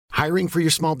Hiring for your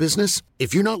small business?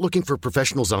 If you're not looking for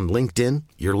professionals on LinkedIn,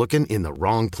 you're looking in the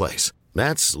wrong place.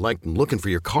 That's like looking for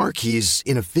your car keys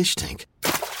in a fish tank.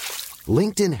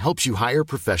 LinkedIn helps you hire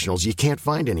professionals you can't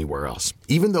find anywhere else,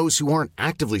 even those who aren't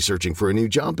actively searching for a new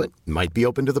job but might be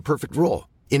open to the perfect role.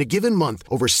 In a given month,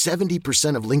 over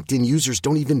 70% of LinkedIn users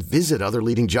don't even visit other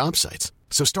leading job sites.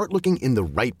 So start looking in the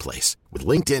right place. With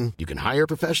LinkedIn, you can hire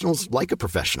professionals like a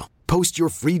professional. Post your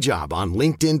free job on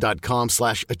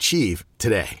linkedin.com/achieve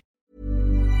today.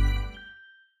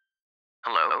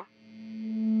 Hello?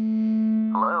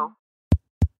 Hello?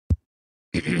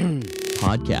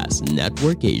 Podcast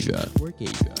Network Asia.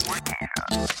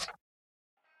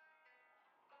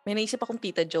 May naisip akong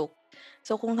tita joke.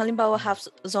 So kung halimbawa half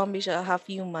zombie siya, half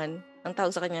human, ang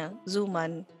tawag sa kanya,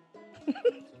 Zuman.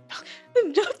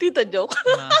 Joke, tita joke.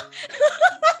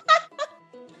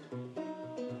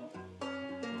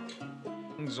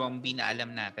 Yung zombie na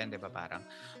alam natin, di ba? Parang,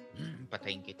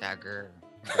 patayin kita, girl.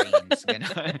 Brains,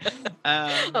 gano'n.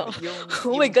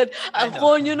 Oh my God. Ang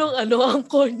konyo nung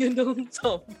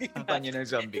zombie. Ang konyo ng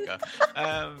zombie ka.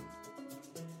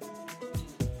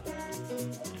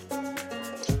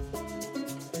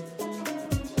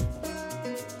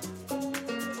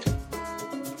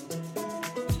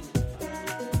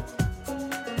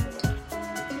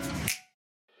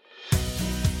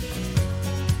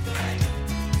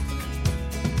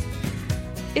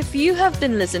 If you have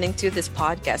been listening to this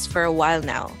podcast for a while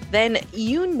now, then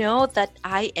you know that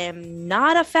I am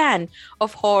not a fan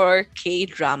of horror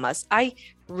K-dramas. I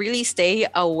really stay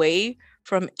away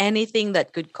from anything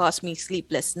that could cause me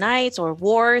sleepless nights or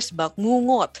worse,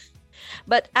 bakngungot.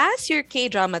 But as your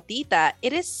K-drama tita,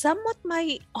 it is somewhat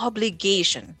my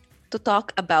obligation to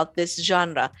talk about this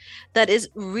genre that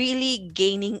is really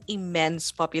gaining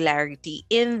immense popularity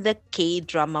in the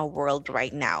K-drama world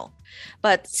right now.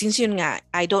 But since yun nga,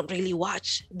 I don't really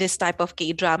watch this type of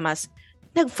K-dramas,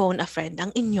 nag-phone a friend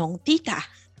ang inyong tita.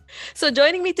 So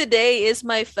joining me today is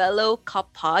my fellow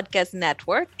Podcast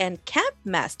Network and camp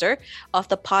master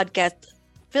of the podcast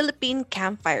Philippine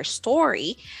Campfire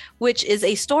Story, which is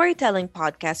a storytelling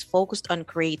podcast focused on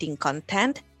creating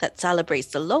content that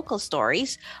celebrates the local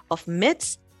stories of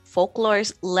myths,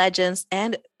 folklores, legends,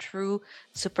 and true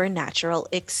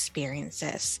supernatural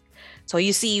experiences. So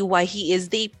you see why he is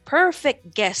the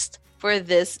perfect guest for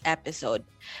this episode.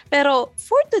 Pero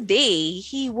for today,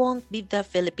 he won't be the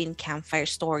Philippine Campfire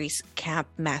Stories camp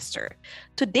master.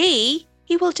 Today,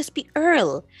 he will just be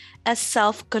Earl, a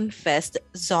self-confessed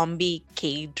zombie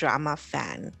K-drama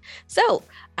fan. So,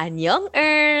 annyeong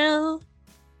Earl!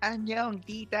 Annyeong,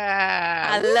 tita!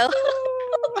 Hello!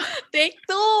 Take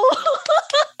two!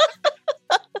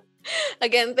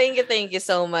 Again, thank you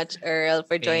so much, Earl,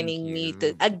 for joining me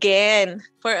again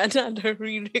for another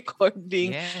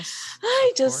re-recording. Yes.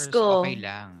 Ay, Diyos ko. Okay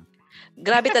lang.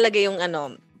 Grabe talaga yung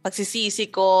pagsisisi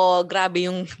ko, grabe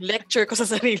yung lecture ko sa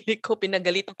sarili ko.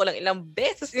 Pinagalitan ko lang ilang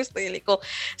beses yung sarili ko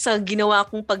sa ginawa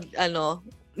kong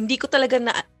hindi ko talaga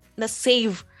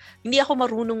na-save. Hindi ako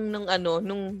marunong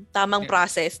nung tamang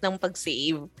process ng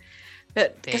pag-save.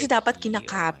 Kasi dapat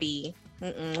kinakopy.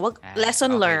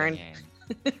 Lesson learned.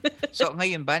 So,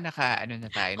 ngayon ba,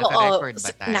 naka-record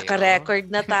ba tayo?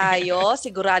 Naka-record na tayo.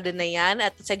 Sigurado na yan.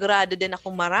 At sigurado din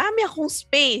ako marami akong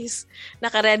space.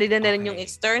 Naka-ready na rin yung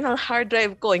external hard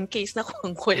drive ko in case na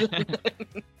kung lang.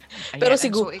 Pero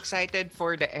I'm so excited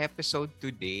for the episode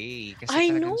today.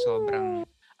 Kasi sobrang,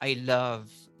 I love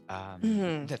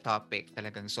the topic.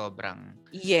 Talagang sobrang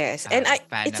yes. And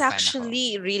it's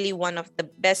actually really one of the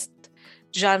best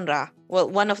genre. Well,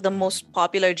 one of the most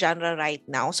popular genre right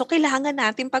now. So, kailangan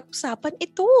natin pag-usapan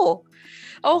ito.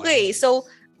 Okay, so,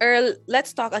 Earl,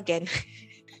 let's talk again.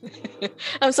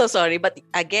 I'm so sorry, but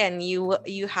again, you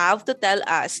have to tell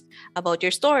us about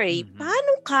your story. Mm-hmm.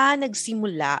 Paano ka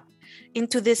nagsimula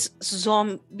into this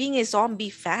being a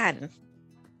zombie fan?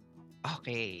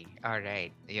 Okay,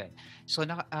 alright. Ayun. So,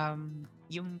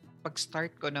 yung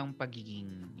pag-start ko ng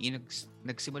pagiging,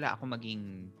 nagsimula ako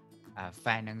maging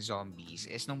fan ng zombies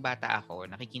is nung bata ako,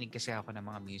 nakikinig kasi ako ng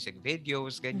mga music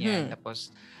videos, ganyan. Mm-hmm. Tapos,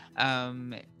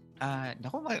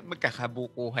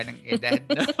 magkakabukuhan ng edad.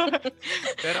 No?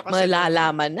 Pero kasi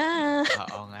malalaman na.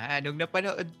 Oo nga. Nung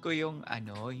napanood ko yung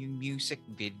music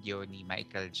video ni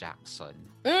Michael Jackson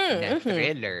na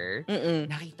Thriller,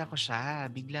 nakita ko siya.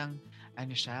 Biglang,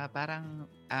 parang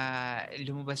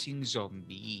lumabas yung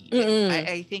zombie. Mm-mm.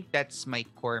 I think that's my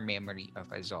core memory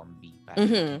of a zombie. Parang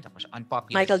nakita ko siya.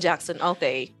 Unpopular. Michael Jackson,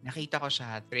 okay. Nakita ko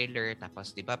siya, thriller,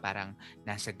 tapos di ba parang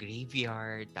nasa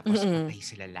graveyard, tapos patay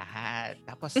sila lahat.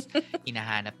 Tapos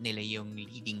hinahanap nila yung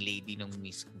leading lady ng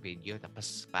music video,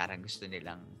 tapos parang gusto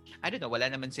nilang, I don't know, wala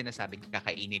naman sinasabing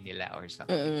kakainin nila or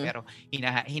something. Pero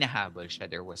hinahabol siya,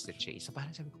 there was the chase. So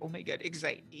parang sabi ko, oh my God,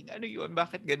 exciting. Ano yun?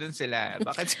 Bakit ganun sila?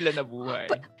 Bakit sila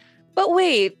nabuhay? But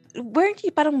wait, weren't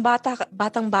you parang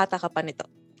batang-bata ka pa nito?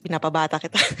 Pinapabata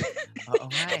kita. Oo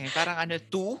nga eh. Parang 2?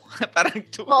 Parang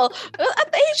 2. Oh,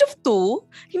 at the age of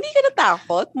 2, hindi ka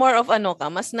natakot? More of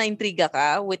mas na-intriga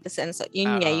ka with the sense,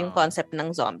 yun nga, yung concept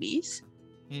ng zombies?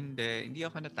 Hindi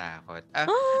ako natakot.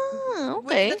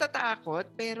 Okay. Natatakot,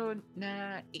 pero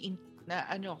na-amaze.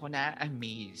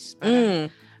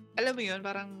 Alam mo yun,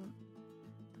 parang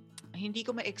hindi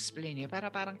ko ma-explain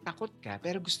parang takot ka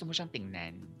pero gusto mo siyang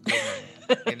tingnan.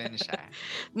 Ganun siya.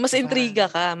 Mas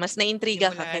intriga ka, mas na-intriga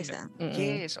ka kaysa.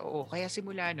 Yes, oo. Kaya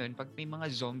simula nun, pag may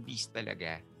mga zombies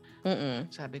talaga,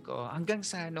 sabi ko, hanggang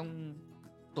sa nung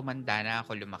tumanda na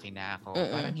ako, lumaki na ako,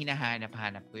 parang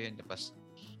hinahanap-hanap ko yun. Tapos,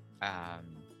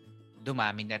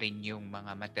 dumami na rin yung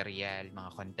mga material,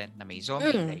 mga content na may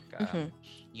zombie. Like,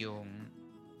 yung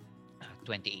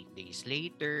 28 Days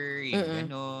Later, yung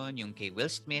ganon, yung kay Will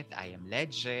Smith, I Am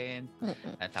Legend,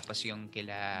 tapos yung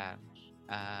kila,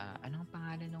 anong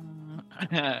pangalan nung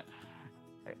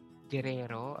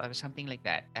Guerrero, or something like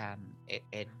that,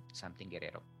 Ed something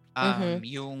Guerrero.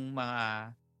 Yung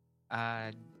mga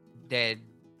Dead,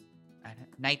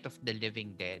 Night of the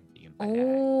Living Dead, yung pala.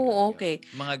 Oh, okay.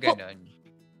 Mga ganon.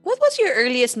 What was your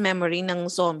earliest memory ng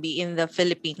zombie in the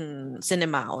Philippine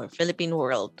cinema or Philippine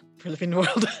world? Philippine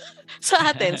world.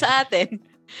 Sa atin.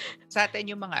 Sa atin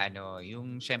yung mga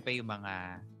yung syempre yung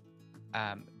mga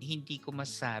hindi ko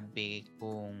masabi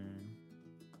kung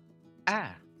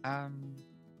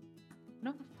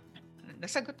no,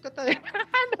 nasagot ko to.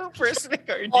 First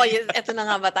recording. Oh, yes, eto na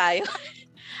nga ba tayo?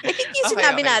 I think yung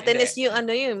sinabi natin is yung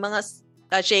yung mga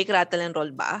shake, rattle, and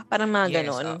roll ba? Parang mga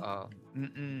ganon. Oo.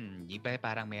 Di ba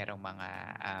parang merong mga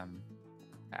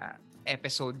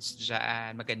episodes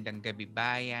dyan, Magandang Gabi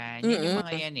Bayan. Yun yung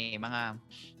mga yan mga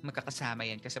magkakasama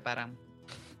yan kasi parang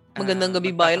Magandang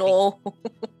Gabi Bayan, oo.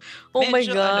 Oh my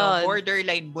God.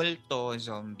 Borderline multo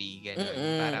zombie, gano'n.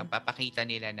 Parang papakita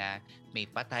nila na may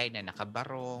patay na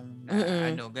nakabarong,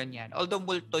 na ganyan. Although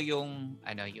multo yung,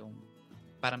 yung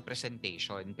parang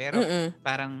presentation. Pero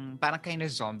parang kind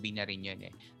of zombie na rin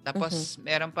yun eh. Tapos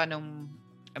meron pa nung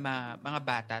mga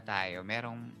bata tayo,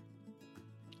 merong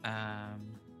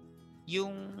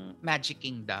yung Magic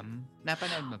Kingdom.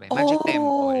 Napanood mo ba? Magic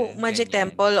Temple. Magic ganyan.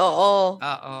 Temple, oo.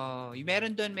 Oo.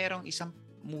 Merong isang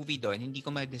movie doon. Hindi ko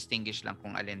ma-distinguish lang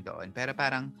kung alin doon. Pero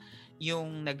parang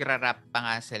yung nagra-rap pa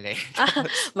nga sila.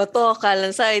 Matoka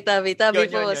lang sa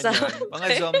tabi-tabi po. Yun. Mga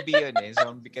zombie yun eh.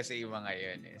 Zombie kasi yung mga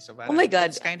yun eh. So parang, oh my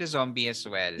God. It's kind of zombie as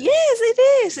well. Yes, it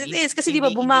is. It is. Kasi di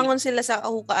ba bumangon sila sa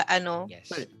kahuka, Yes.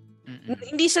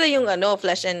 Hindi sila yung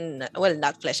flesh and, well,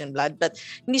 not flesh and blood, but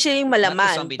hindi sila yung malaman.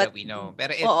 Not the zombie that we know.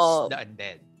 Pero it's the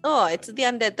undead. Oh, it's the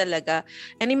undead talaga.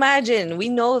 And imagine, we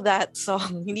know that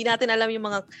song. Hindi natin alam yung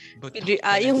mga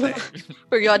yung mga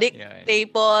periodic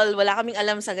table. Wala kaming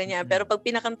alam sa ganyan. Pero pag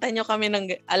pinakanta nyo kami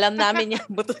alam namin yan.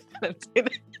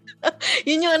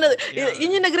 Yun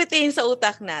yung nag-retain sa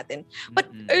utak natin.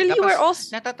 But early tapos, we're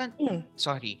also...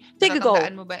 Sorry. Take a go.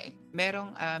 Natatandaan mo ba,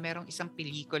 merong isang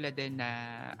pelikula din na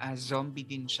zombie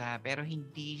din siya, pero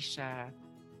hindi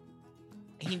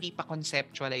pa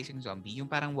conceptualize yung zombie. Yung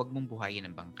parang wag mong buhayin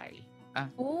ng bangkay.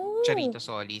 Charito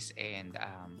Solis and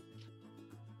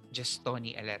just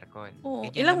Tony Alarcon.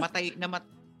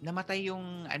 Namatay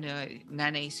yung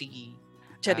nanay si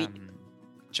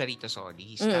Charito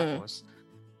Solis. Tapos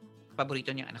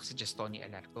paborito niyang anak si Just Tony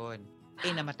Alarcon.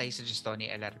 Namatay si Just Tony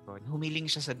Alarcon. Humiling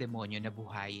siya sa demonyo na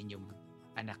buhayin yung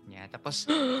anak niya. Tapos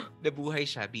nabuhay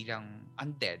siya bilang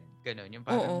undead. Ganon. Yung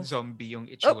parang zombie yung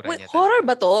itsura niya. Horror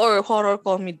ba to or horror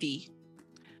comedy?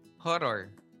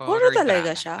 Horror. Horror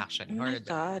talaga siya? Action. Oh my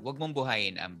God. Huwag mong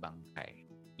buhayin ang bangkay.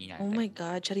 Oh my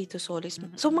God. Charito Solis.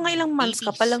 So mga ilang months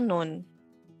 80s. Ka pa lang nun?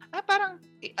 Parang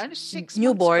 6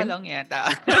 newborn? months pa lang yata.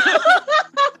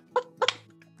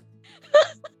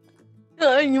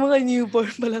 Yung mga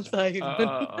newborn pa lang tayo.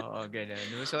 Oo, ganun.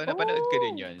 So, napanood ko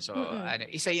din yun. So,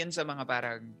 isa yun sa mga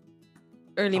parang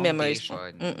early memories mo.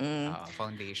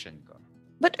 Foundation ko.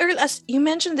 But Earl, as you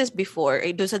mentioned this before,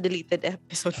 doon sa deleted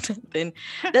episode natin,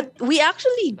 that we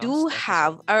actually do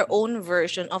have our own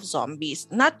version of zombies.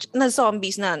 Not na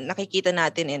zombies na nakikita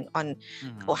natin on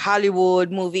Hollywood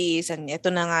movies, and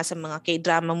ito na nga sa mga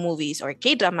K-drama movies or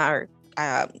K-drama or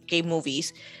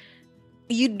K-movies,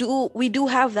 we do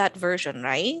have that version,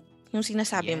 right? Yung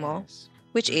sinasabi mo, Yes.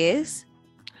 which is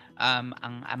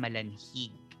Ang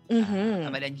amalanhig. mhm.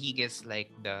 Amalanhig is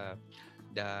like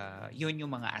yun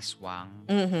yung mga aswang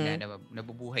Mhm. na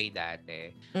nabubuhay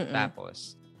dati. Mm.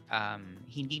 Tapos,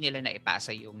 hindi nila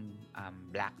naipasa yung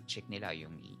black chick nila,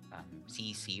 yung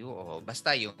CCU o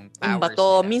basta yung Yung powers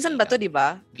bato, nila minsan bato, di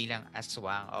ba? bilang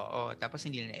aswang. Oo, tapos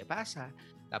hindi nila naipasa.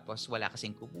 Tapos wala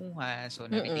kasing kumuha, so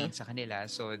na-retain sa kanila.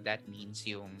 So that means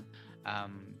yung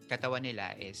katawan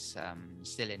nila is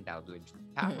still endowed with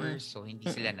powers, so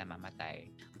hindi sila namamatay.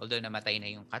 Although namatay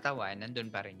na yung katawan, nandun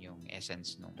pa rin yung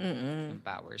essence nung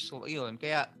powers. So yun,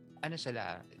 kaya ano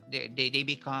sila, they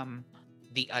become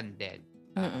the undead.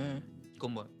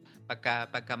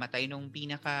 Pagkamatay nung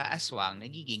pinaka-aswang,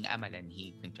 nagiging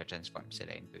amalanhig, nagtra-transform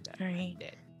sila into that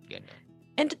undead. Ganun.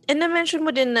 And na-mention mo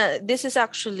din na this is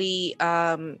actually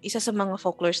isa sa mga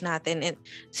folklores natin and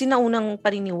sinaunang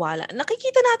paniniwala.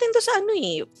 Nakikita natin to sa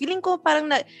feeling ko parang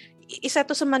isa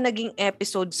to sa mga naging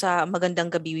episode sa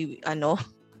Magandang Gabi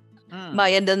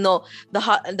Mayan,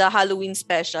 the Halloween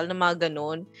special na mga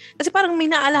ganun. Kasi parang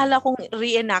may naalala kong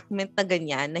reenactment na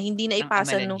ganyan na hindi na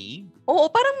ipasa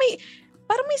Oo, parang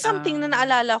may something na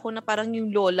naalala ko na parang yung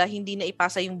lola hindi na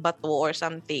ipasa yung bato or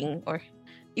something or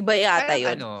iba yata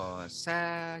yun. Sa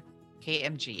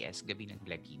KMJS, Gabi ng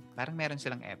Lagim, parang meron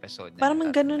silang episode na parang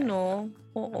ganun, no?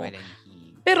 Oo.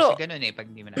 Pero, kasi ganun pag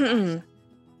hindi mo nabasa.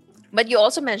 But you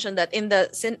also mentioned that in the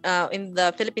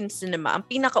Philippine cinema, ang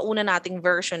pinakauna nating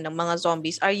version ng mga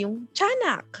zombies are yung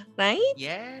tiyanak, right?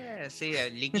 Yes.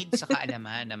 Ligid sa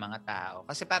kaalaman ng mga tao.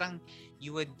 Kasi parang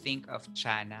you would think of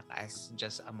tiyanak as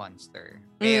just a monster.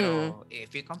 Pero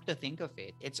if you come to think of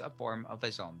it, it's a form of a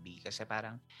zombie. Kasi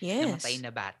parang namatay na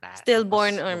bata.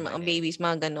 Stillborn or mga babies,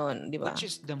 mga ganon, di ba? Which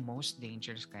is the most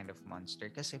dangerous kind of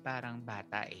monster. Kasi parang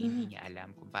bata hindi niya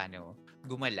alam kung paano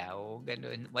gumalaw,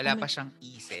 ganun. Wala pa siyang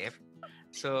isip.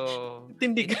 So,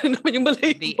 hindi ka naman yung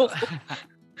malayo.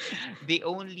 The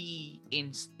only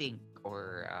instinct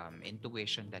or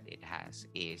intuition that it has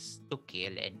is to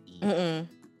kill and eat.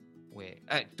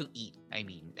 To eat, I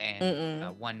mean. And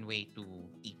one way to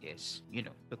eat is,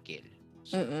 to kill.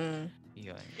 So,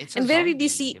 yun. It's a very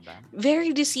zombie, diba?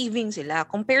 Very deceiving sila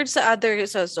compared sa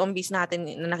sa zombies natin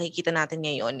na nakikita natin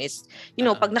ngayon is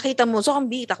pag nakita mo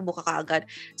zombie takbo ka kaagad.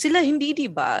 Sila hindi,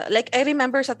 diba? Like I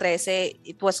remember sa 13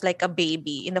 it was like a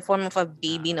baby in the form of a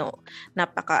baby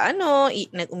napaka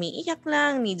umiiyak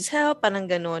lang, needs help, parang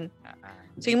ganun.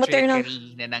 So yung maternal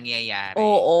na nangyayari.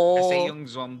 Kasi yung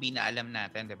zombie na alam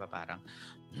natin, diba, parang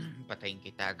patayin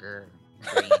kita, girl.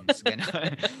 Brains,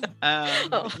 gano'n.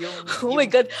 Oh my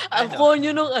God. Ang konyo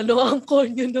nung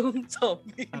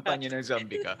zombie. Ang konyo ng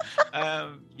zombie ka.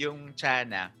 Yung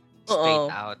tiyanak, straight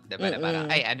out, diba? Na parang,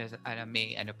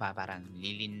 may parang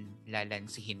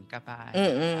lalansihin ka pa,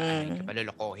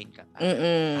 lulukohin ka pa,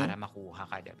 para makuha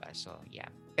ka, diba? So, yeah.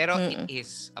 Pero it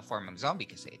is a form of zombie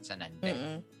kasi it's an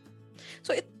undead.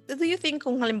 So, do you think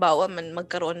kung halimbawa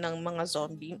magkaroon ng mga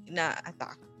zombie na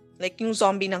attack, like yung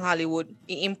zombie ng Hollywood,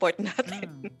 i-import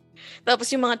natin. Tapos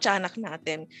yung mga tiyanak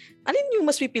natin, alin yung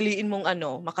mas pipiliin mong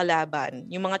makalaban?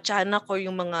 Yung mga tiyanak or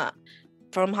yung mga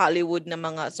from Hollywood na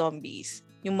mga zombies?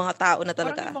 Yung mga tao na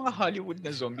talaga? Parang yung mga Hollywood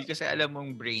na zombie kasi alam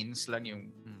mong brains lang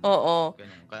yung Oo.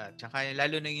 Ganun ka. Tsaka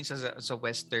lalo na yung sa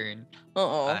Western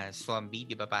zombie,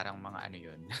 di ba parang mga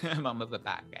yun? Mga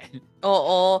mababagal.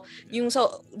 Oo. Yung sa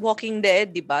Walking Dead,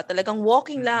 di ba? Talagang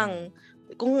walking lang.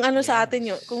 Kung sa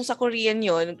atin yun, kung sa Korean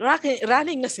yun,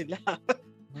 running na sila.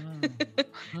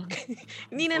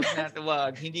 Hindi na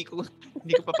wag. Hindi ko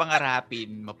pa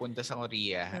pangarapin mapunta sa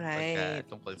Korea pagka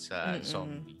tungkol sa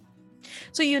zombie.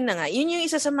 So yun na nga. Yun yung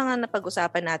isa sa mga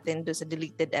napag-usapan natin doon sa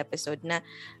deleted episode na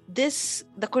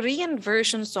the Korean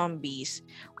version zombies,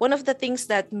 one of the things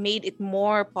that made it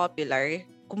more popular,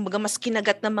 kumbaga mas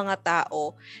kinagat ng mga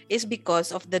tao, is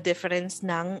because of the difference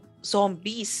ng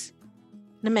zombies.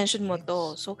 Na-mention mo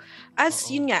to. So,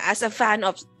 yun nga, as a fan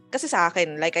of, kasi sa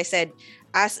akin, like I said,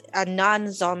 as a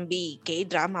non-zombie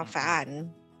K-drama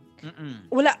fan,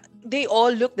 they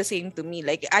all look the same to me.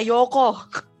 Like, ayoko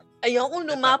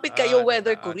lumapit kayo,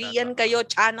 whether Korean kayo,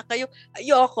 China kayo,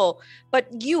 ayoko. But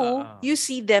you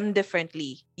see them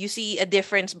differently. You see a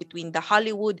difference between the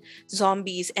Hollywood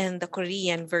zombies and the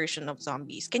Korean version of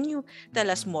zombies. Can you tell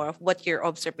us more of what your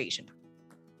observation?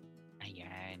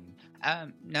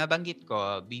 Nabanggit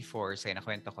ko before sa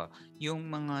nakwento ko, yung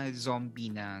mga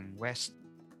zombie ng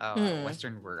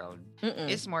Western world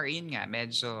is more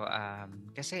medyo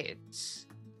kasi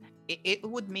it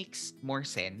would make more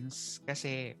sense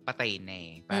kasi patay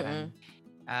na parang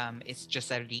it's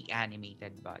just a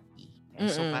reanimated body.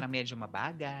 So Mm-mm. parang medyo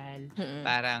mabagal, Mm-mm.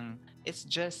 parang it's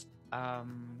just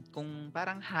kung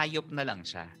parang hayop na lang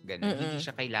siya, ganun. Hindi Mm-mm.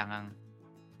 siya kailangang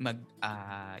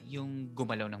yung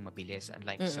gumalaw ng mabilis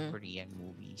unlike sa Mm-mm. Korean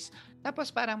movies.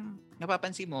 Tapos parang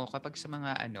napapansin mo kapag sa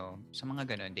mga sa mga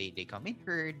ganun, they come in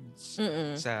herds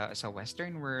Mm-mm. sa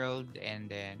Western world, and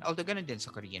then although ganun din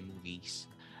sa Korean movies.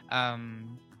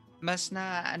 Mas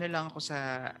na lang ako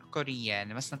sa Korean,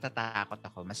 mas natatakot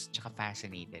ako, mas tsaka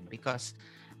fascinated because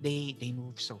they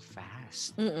move so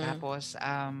fast. Mm-mm. Tapos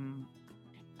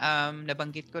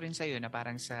nabanggit ko rin sa na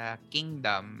parang sa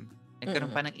Kingdom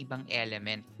nagkaroon pa ng ibang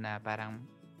element na parang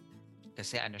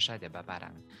kasi siya, 'di ba?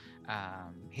 Parang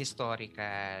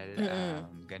historical,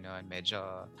 ganon,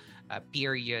 medyo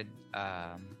period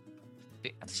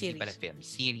hindi pala film,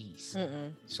 series.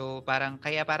 So parang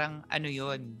kaya parang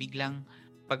 'yun, biglang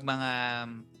pag mga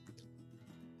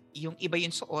yung iba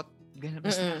yung suot, ganun,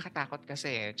 mas nakakatakot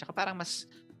kasi. Tsaka parang mas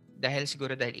dahil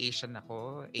siguro dahil Asian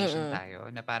tayo,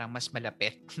 na parang mas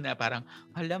malapit, na parang,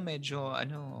 medyo,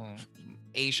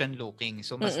 Asian looking.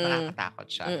 So, mas nakakatakot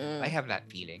siya. I have that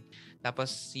feeling.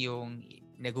 Tapos, yung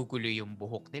nagugulo yung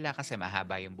buhok nila kasi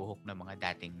mahaba yung buhok ng mga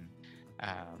dating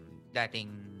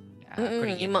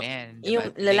Korean men. Diba?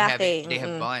 Yung lalaki. They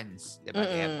have buns. Diba?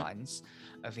 They have buns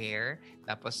of hair.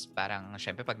 Tapos, parang,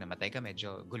 syempre, pag namatay ka,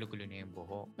 medyo gulo-gulo na yung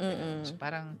buhok. So,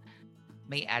 parang,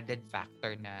 may added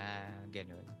factor na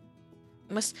gano'n.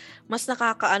 Mas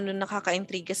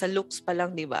nakaka-intriga sa looks pa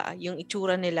lang, 'di ba? Yung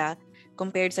itsura nila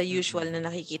compared sa usual na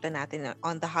nakikita natin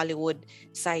on the Hollywood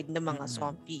side ng mga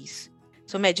zombies.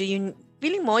 So medyo yun,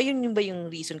 feeling mo yun ba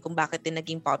yung reason kung bakit din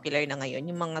naging popular na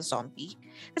ngayon yung mga zombie?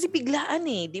 Kasi biglaan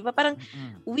 'di ba? Parang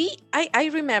I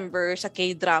remember sa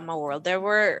K-drama world, there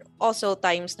were also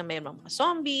times na may mga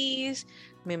zombies,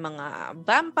 may mga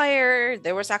vampire.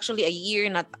 There was actually a year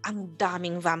na ang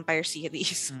daming vampire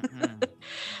series.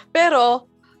 Pero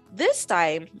this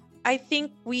time, I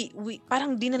think we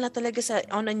parang dinala talaga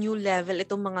on a new level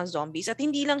itong mga zombies. At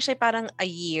hindi lang siya parang a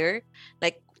year,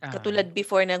 like katulad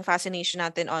before ng fascination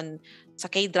natin sa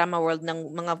K-drama world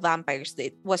ng mga vampires.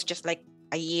 It was just like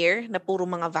a year na puro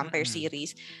mga vampire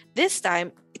series. This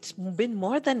time, it's been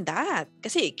more than that.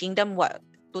 Kasi Kingdom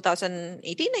 2018,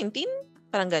 19?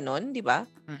 Parang ganon, di ba?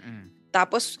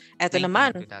 Tapos, eto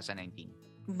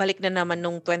 2019. Balik na naman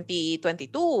nung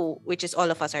 2022, which is All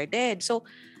of Us Are Dead. So,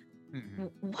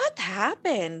 what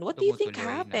happened? What do you think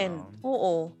happened?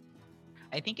 Oo.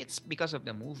 I think it's because of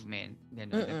the movement.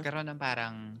 Nagkaroon ng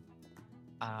parang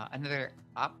another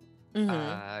up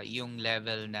yung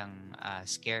level ng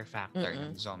scare factor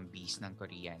ng zombies ng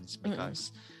Koreans.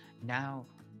 Because now,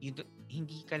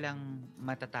 hindi ka lang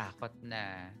matatakot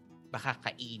na baka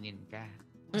kainin ka.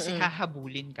 Kasi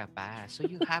hahabulin ka pa. So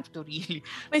you have to really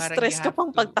may stress ka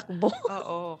pang pagtakbo.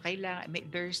 Oo, kailangan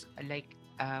there's like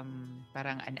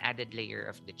parang an added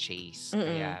layer of the chase.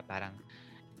 Kaya parang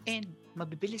and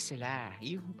mabibilis sila.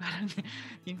 Yung parang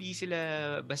hindi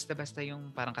sila basta-basta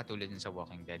yung parang katulad sa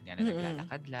Walking Dead na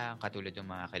naglalakad lang, katulad ng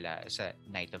mga sa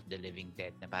Night of the Living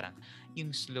Dead na parang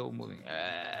yung slow moving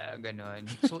ganon.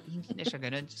 So hindi na siya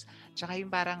ganon. Tsaka yung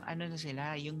parang na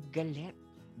sila, yung galit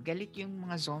yung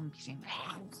mga zombies.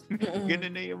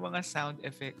 Ganun na yung mga sound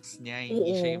effects niya.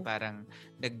 Hindi siya yung parang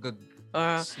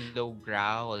slow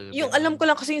growl. Yung alam ko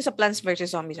lang kasi yung sa Plants vs.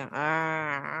 Zombies.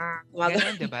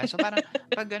 Ganun, diba? So parang,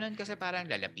 pag ganun kasi parang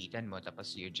lalapitan mo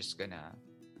tapos you're just gonna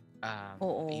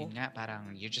yun nga, parang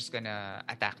you're just gonna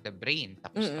attack the brain.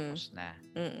 Tapos na.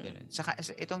 Ganun. Saka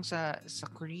itong sa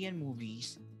Korean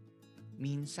movies,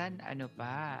 minsan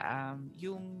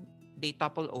yung they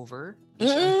topple over.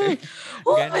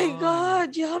 Oh my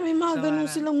God! Yeah, may mga ganun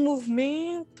silang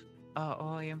movement.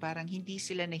 Oo, yung parang hindi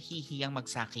sila nahihiyang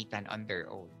magsakitan on their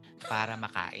own para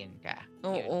makain ka.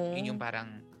 Yun yung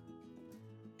parang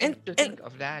and to think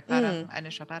of that, parang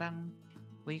siya, parang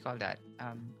what do you call that?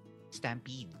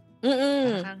 Stampede.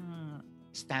 Parang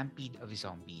stampede of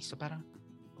zombies. So parang,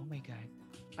 oh my God,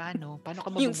 paano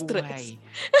ka mabubuhay?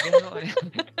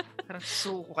 Parang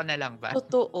suko ka na lang ba?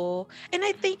 Totoo. And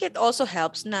I think it also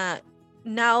helps na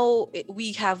now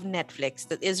we have Netflix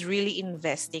that is really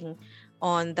investing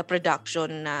on the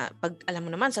production na pag alam mo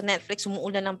naman sa Netflix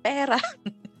umuulan ng pera.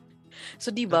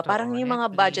 So di ba parang yung mga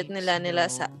budget nila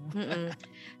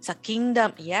sa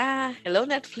Kingdom. Yeah, hello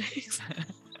Netflix.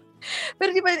 Pero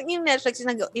di ba yung Netflix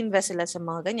nag-invest sila sa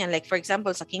mga ganyan. Like for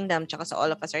example, sa Kingdom tsaka sa All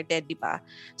of Us Are Dead, di ba?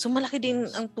 So malaki din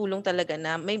ang tulong talaga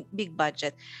na may big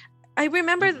budget. I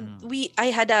remember I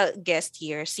had a guest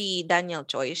here, si Daniel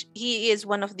Choi. He is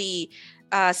one of the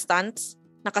stunts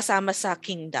nakasama sa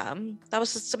Kingdom.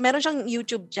 Tapos meron siyang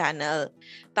YouTube channel.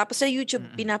 Tapos sa YouTube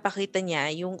pinapakita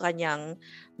niya yung kanyang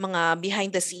mga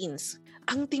behind the scenes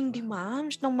Ang tindi, Wow. ma'am,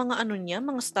 ng mga ano niya,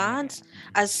 mga Talaga. stunts.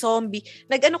 As zombie.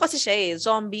 Nag-ano kasi siya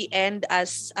zombie and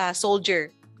as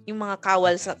soldier. Yung mga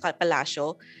kawal sa Okay.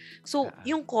 palasyo. So, Oo.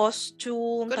 yung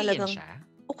costume Korean talagang, siya?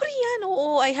 Korean,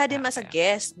 oo. I had him as a Okay.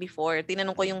 guest before.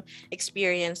 Tinanong ko yung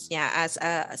experience niya as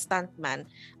a stuntman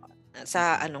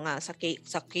sa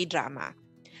sa K-drama.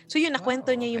 So yun,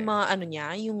 nakwento Wow, niya yung okay. mga ano niya,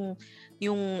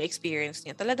 yung experience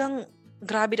niya. Talagang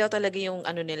grabe daw talaga yung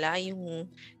ano nila, yung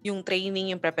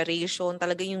training, yung preparation,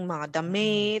 talaga yung mga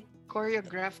damit.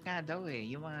 Choreograph nga daw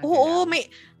yung mga Oo, galaw.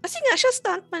 kasi nga siya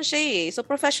stuntman siya So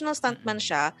professional stuntman Mm-mm.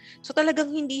 siya. So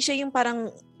talagang hindi siya yung parang,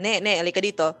 alika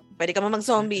dito, pwede ka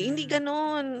mag-zombie. Hindi Mm-mm.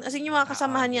 ganun. As in, yung mga Oo,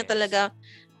 kasamahan niya yes. talaga,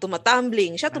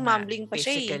 tumatumbling. Siya Mga tumambling pa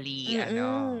siya physically,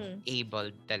 Mm-mm. able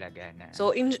talaga na.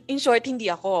 So in short,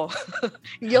 hindi ako.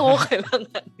 Hindi ako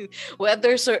kailangan.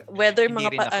 Whether Hindi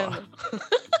mga rin ako.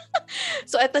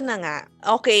 So eto na nga.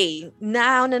 Okay,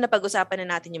 now na napag-usapan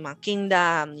na natin yung mga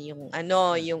kingdom,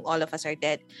 yung All of Us Are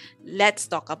Dead. Let's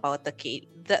talk about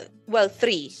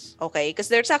three, okay? Because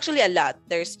there's actually a lot.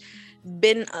 There's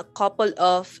been a couple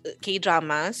of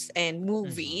K-dramas and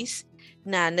movies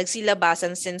na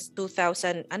nagsilabasan since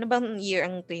 2000. Ano bang year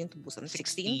ang Train to Busan?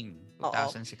 16?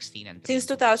 2016 and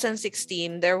Since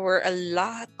 2016, there were a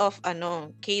lot of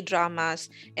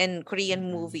K-dramas and Korean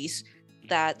movies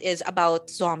that is about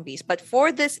zombies. But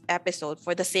for this episode,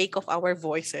 for the sake of our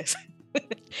voices,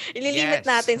 ililimit Yes.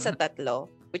 natin sa tatlo.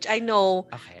 Which I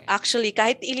know, Okay. actually,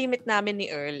 kahit ilimit namin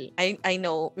ni Earl, I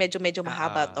know, medyo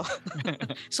mahaba to. Oo.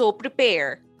 So,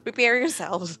 prepare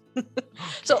yourselves.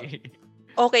 So, Okay.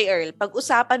 okay, Earl,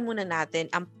 pag-usapan muna natin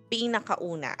ang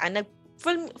pinakauna.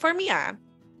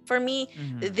 For me,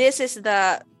 Mhm. this is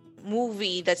the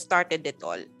movie that started it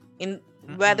all. In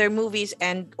whether movies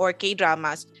and or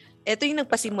K-dramas, ito yung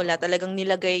nagpasimula, talagang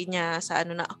nilagay niya sa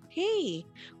hey,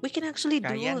 we can actually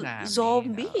Kaya do namin.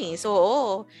 zombies.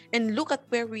 So, and look at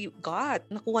where we got.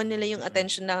 Nakuha nila yung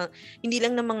attention na hindi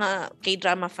lang ng mga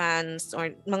K-drama fans or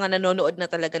mga nanonood na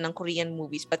talaga ng Korean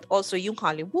movies, but also yung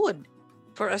Hollywood.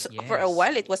 For a Yes.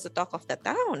 while, it was the talk of the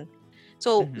town.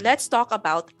 So, let's talk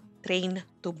about Train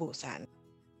to Busan.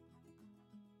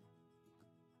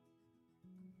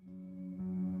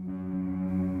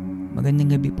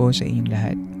 Magandang gabi po sa inyong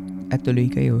lahat at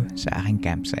tuloy kayo sa aking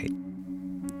campsite.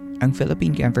 Ang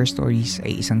Philippine Camper Stories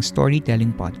ay isang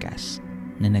storytelling podcast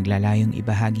na naglalayong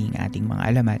ibahagi ang ating mga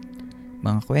alamat,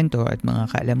 mga kwento at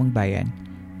mga kaalamang bayan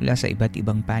mula sa iba't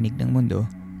ibang panig ng mundo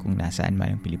kung nasaan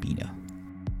man ang Pilipino.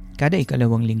 Kada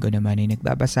ikalawang linggo naman ay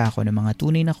nagbabasa ako ng mga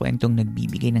tunay na kwentong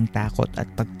nagbibigay ng takot at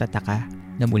pagtataka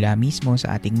na mula mismo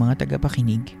sa ating mga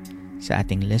tagapakinig sa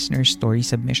ating listener story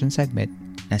submission segment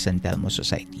na San Telmo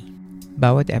Society.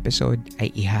 Bawat episode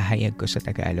ay ihahayag ko sa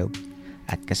Tagalog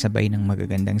at kasabay ng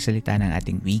magagandang salita ng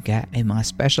ating wika ay mga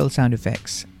special sound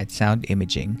effects at sound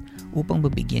imaging upang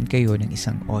mabigyan kayo ng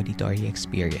isang auditory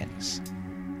experience.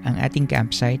 Ang ating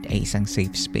campsite ay isang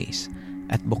safe space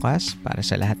at bukas para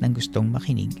sa lahat ng gustong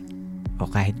makinig o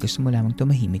kahit gusto mo lamang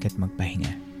tumahimik at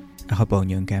magpahinga. Ako po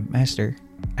ang Campmaster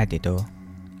at ito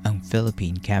ang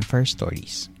Philippine Campfire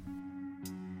Stories.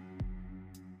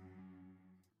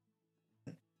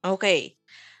 Okay.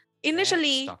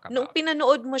 Initially, nung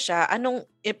pinanood mo siya, anong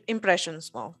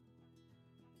impressions mo?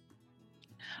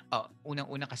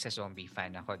 Unang-una kasi zombie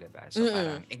fan ako, diba? So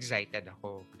parang excited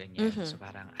ako, ganyan. So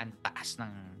parang ang taas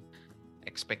ng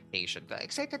expectation ko.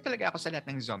 Excited talaga ako sa lahat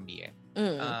ng zombie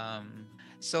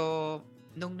So,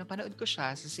 nung napanood ko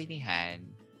siya sa sinihan,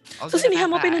 so sinihan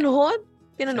mo pinanood?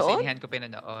 Sa sinihan ko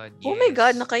pinanood, yes. Oh my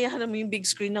God, nakayahan mo yung big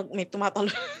screen na may tumatalo.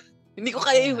 Hindi ko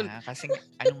kaya yun. Kasi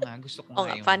gusto ko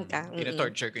nga yung fan ka.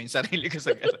 torture ko yung sarili ko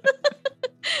sa gano'n.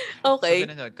 Okay. So,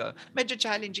 pinanood ko. Medyo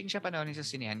challenging siya panoorin sa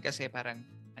sinihan kasi parang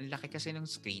ang laki kasi ng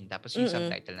screen tapos yung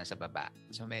subtitle na sa baba.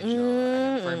 So, medyo,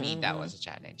 for me, that was a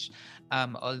challenge.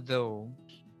 Although,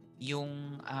 yung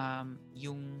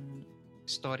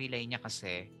storyline niya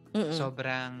kasi,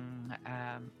 sobrang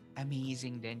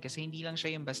amazing din. Kasi hindi lang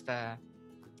siya yung basta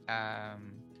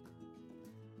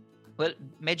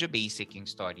medyo basic yung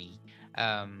story.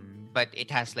 But it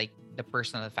has like the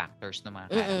personal factors ng mga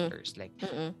characters. Like,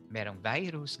 merong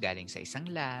virus galing sa isang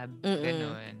lab,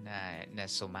 ganun, na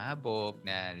sumabog,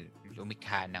 na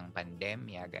lumikha ng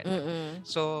pandemya, ganun.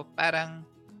 So, parang,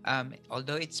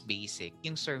 although it's basic,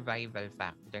 yung survival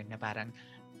factor na parang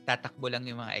tatakbo lang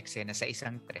yung mga eksena sa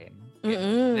isang tren,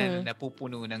 ganun, na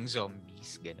napupuno ng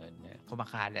zombies, ganun,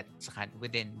 kumakalat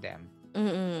within them.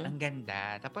 Ang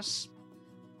ganda. Tapos,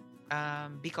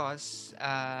 because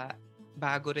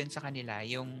bago rin sa kanila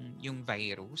yung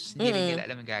virus, hindi rin nila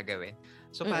alam ang gagawin.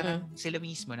 So parang sila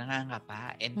mismo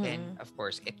nangangapa, and then of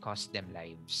course it cost them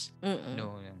lives.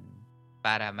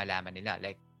 para malaman nila.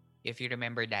 Like, if you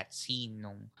remember that scene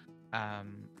nung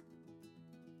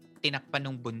tinakpan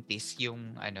nung buntis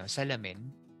yung salamin,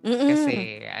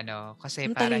 kasi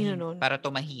Ang talino nun. para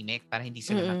tumahimik, para hindi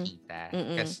sila Mm-mm. makita.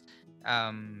 Mm-mm. Kasi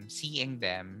seeing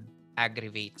them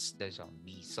aggravates the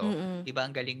zombie. So, Mm-mm. di ba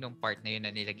ang galing nung part na yun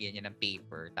na nilagyan niya ng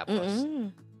paper tapos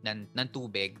Mm-mm. ng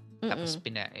tubig tapos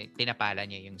pinapala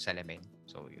niya yung salamin.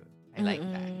 So, yun. I like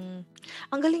that.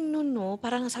 Ang galing nun, no?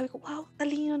 Parang sabi ko, wow,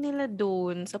 talino nila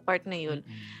dun sa part na yun.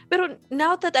 Mm-mm. Pero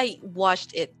now that I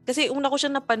watched it, kasi una ko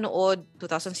siya napanood,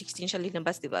 2016 siya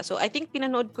linabas, di ba? So I think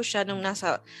pinanood ko siya nung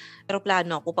nasa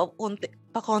aeroplano ako,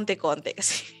 pa konti-konti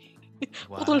kasi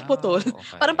putol-putol. Wow,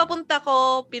 okay. Parang papunta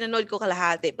ko, pinanood ko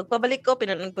kalahati. Pagpabalik ko,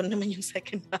 pinanood ko naman yung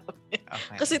second half.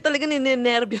 Okay. Kasi talaga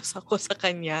ninenervyos ako sa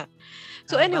kanya.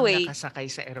 So anyway. Habang nakasakay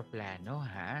sa eroplano,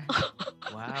 ha?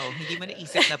 Wow, hindi mo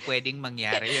naisip na pwedeng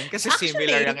mangyari yun kasi Actually,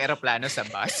 similar ang eroplano sa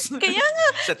bus. Kaya nga,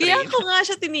 sa kaya train. ako nga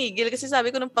siya tinigil kasi sabi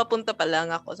ko nung papunta pa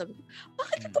lang ako, sabi ko,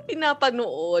 bakit ito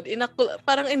pinapanood?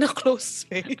 Parang in a close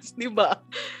space, di ba?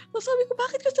 So sabi ko,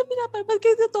 bakit ko siya pinapanood?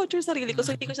 Bakit ko torture sarili ko?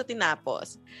 So hindi ko siya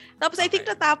tinapos. Tapos I think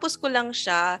natapos ko lang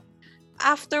siya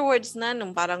afterwards na,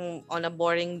 nung parang on a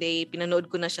boring day, pinanood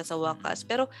ko na siya sa wakas.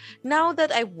 Pero now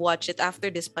that I watch it after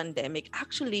this pandemic,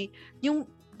 actually, yung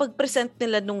pag-present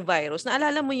nila nung virus,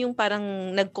 naalala mo yung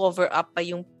parang nag-cover up pa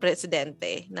yung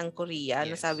presidente ng Korea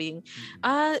na sabing,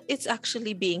 it's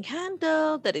actually being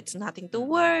handled, that it's nothing to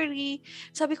worry.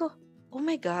 Sabi ko, oh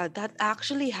my God, that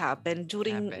actually happened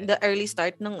during the early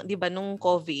start ng, di ba, nung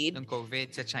COVID. Nung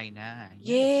COVID sa China.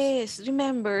 Yes.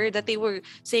 Remember that they were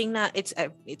saying na it's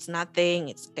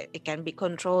nothing, it can be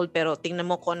controlled, pero tingnan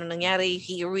mo kung ano nangyari.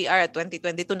 Here we are at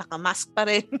 2022, nakamask pa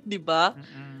rin, di ba?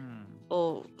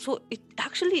 Oh, so it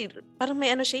actually parang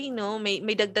may siya,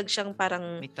 may dagdag siyang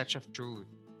parang may touch of truth.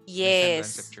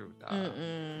 Yes.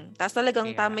 Tapos talagang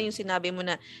Yeah. tama yung sinabi mo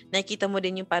na nakikita mo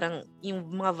din yung parang yung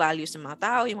mga values ng mga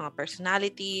tao, yung mga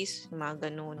personalities, yung mga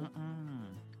ganun.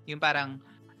 Yung parang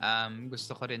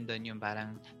gusto ko rin doon yung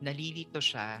parang nalilito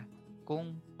siya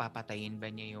kung papatayin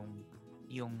ba niya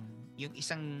yung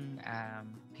isang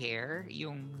pair,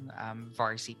 yung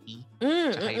varsity,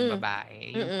 tsaka yung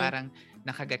babae. Yung parang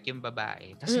nakagat yung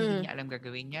babae. Tapos hindi niya alam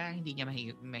gagawin niya, hindi niya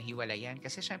mahiwalayan.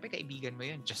 Kasi syempre kaibigan mo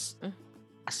yun just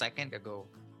a second ago.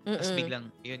 Tapos biglang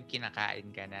yun, kinakain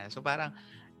ka na. So parang,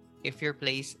 if you're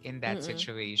placed in that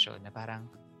situation, na parang,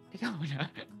 teka muna,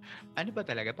 ano ba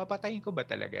talaga? Papatayin ko ba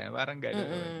talaga? Parang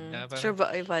gano'n.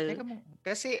 Survival. Teka mo,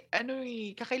 kasi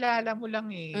kakilala mo lang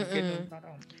ganun,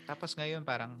 parang, tapos ngayon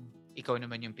parang, ikaw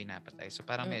naman yung pinapatay. So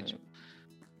parang medyo,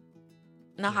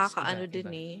 nakakaano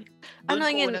din Doon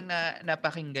ko unang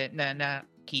napakinggan, na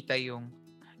nakita yung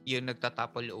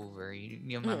nagtatopple over,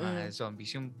 yung mga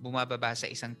zombies, yung bumababa sa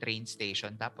isang train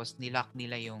station, tapos nilock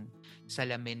nila yung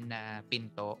salamin na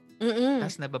pinto,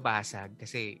 tapos nababasag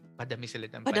kasi padami sila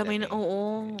ng padami.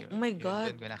 Oo. Oh my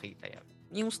God. Doon ko nakita yan.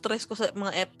 Yung stress ko sa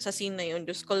mga sa scene na yun,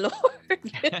 Diyos ko Lord.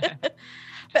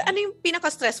 Pero ano yung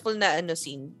pinaka-stressful na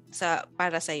scene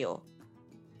para sa'yo?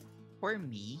 For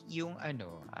me, yung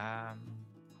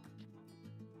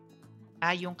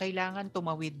yung kailangan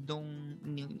tumawid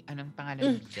anong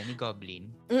pangalan ni Goblin?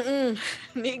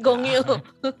 Ni Gongyo.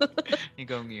 Ni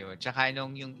Gongyo. Tsaka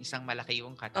yung isang malaki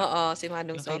yung katawan. Oo, si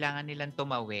Manong Yung Sok. kailangan nilang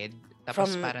tumawid,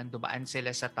 tapos parang dumaan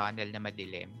sila sa tunnel na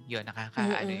madilim. Yun,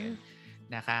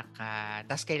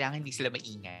 tapos kailangan hindi sila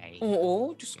maingay.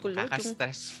 Oo, Diyos ko Lord.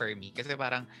 Nakaka-stress for me. Kasi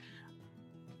parang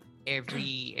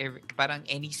every parang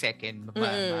any second,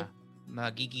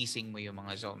 magigising mo yung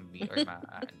mga zombie or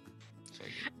so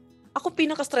yun. Ako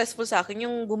pinaka-stressful sa akin,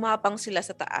 yung gumapang sila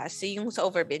sa taas, yung sa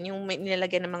overbin, yung may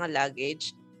nilalagyan ng mga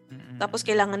luggage. Tapos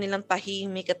kailangan nilang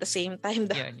tahimik at the same time.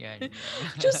 Yan.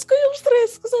 Diyos ko, yung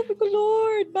stress ko. Sabi ko,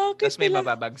 Lord, bakit? Tapos may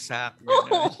mababagsak.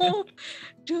 Oo.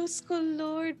 Diyos ko,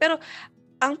 Lord. Pero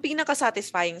ang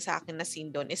pinaka-satisfying sa akin na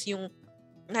scene doon is yung,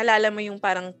 naalala mo yung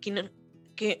parang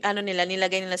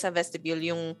nilagay nila sa vestibule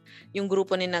yung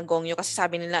grupo ni Gongyo kasi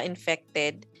sabi nila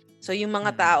infected. So, yung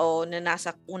mga tao na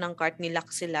nasa unang cart, nilock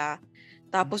sila.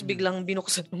 Tapos, biglang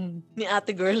binuksan ni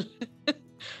ate girl.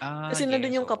 Kasi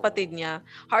nandun yung kapatid niya.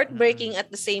 Heartbreaking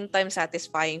at the same time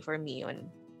satisfying for me yun.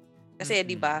 Kasi,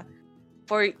 di ba,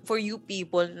 for you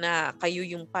people na kayo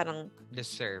yung parang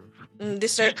deserve.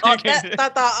 Deserve niya.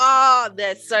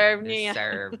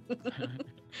 Deserve.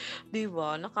 Di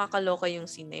ba? Nakakaloka yung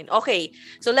scene na yun. Okay.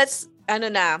 So, let's,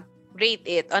 rate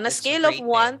it. On a scale of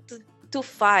 1 to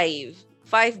 5.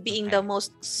 5 being the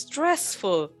most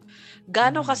stressful.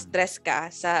 Gaano ka-stress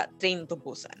ka sa Train to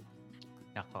Busan?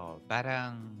 Nako,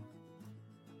 parang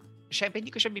syempre hindi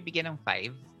ko siya bibigyan ng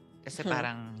 5 kasi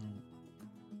parang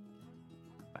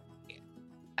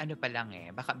ano pa lang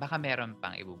eh. Baka meron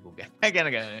pang ibubuga.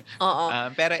 Ganun. Oo.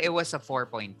 Pero it was a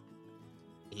 4.8.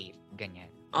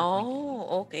 Ganyan. 4.8.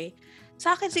 Oh, okay.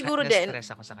 Sa akin siguro din,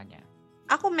 Na-stress ako sa kanya.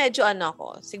 ako medyo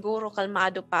siguro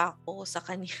kalmado pa ako sa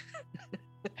kanya.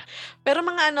 Pero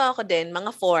mga ako din,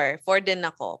 mga 4 din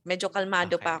ako. Medyo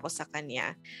kalmado pa Okay. ako sa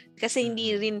kanya. Kasi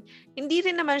hindi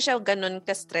rin naman siya ganun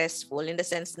ka-stressful in the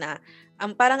sense na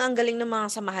parang ang galing ng mga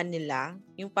samahan nila.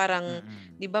 Yung parang,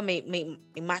 Mm-mm. 'di ba, may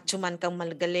macho man kang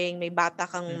magaling, may bata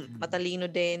kang Mm-mm. matalino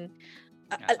din.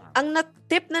 Oo. Ang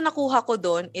tip na nakuha ko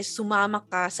doon is sumama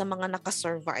ka sa mga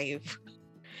nakasurvive.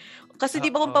 Kasi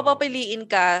 'di ba kung Oo. papapiliin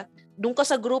ka, doon ka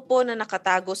sa grupo na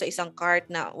nakatago sa isang cart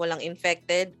na walang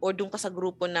infected or doon ka sa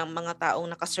grupo ng mga taong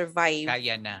nakasurvive.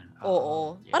 Kaya na.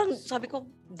 Oo. Yes. Parang sabi ko,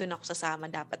 doon ako sasama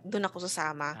dapat. Doon ako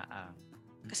sasama. Oo.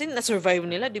 Kasi na-survive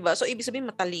nila, 'di ba? So ibig sabihin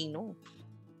matalino.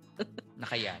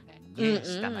 Nakayanan. Yes,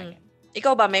 Mm-mm. tama yan.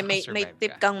 Ikaw ba may Nakasurvive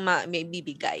tip ka. kang may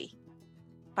bibigay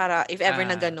para if ever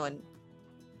na Ah, ganun?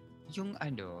 yung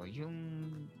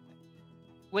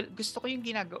well, gusto ko yung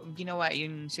ginawa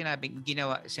yung sinabi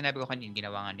ko kanina,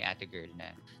 ginawa nga ni ate girl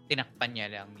na tinakpan niya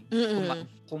lang. Mm-mm.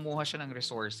 Kumuha siya ng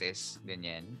resources,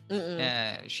 ganyan. Mm-mm.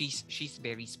 She's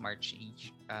very smart.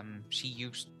 She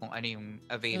used kung ano yung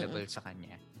available sa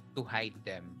kanya to hide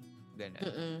them. Ganun.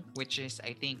 Mm-mm. Which is,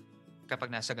 I think,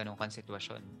 kapag nasa ganun kang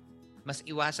sitwasyon, mas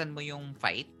iwasan mo yung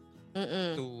fight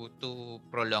Mm-mm. to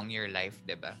prolong your life,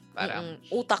 'di ba? Parang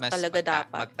Utak mas talaga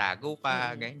dapat. magtago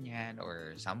ka, Mm. ganyan,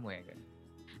 or somewhere. Ganun.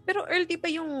 Pero early pa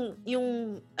yung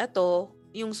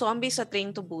zombie sa Train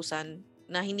to Busan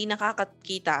na hindi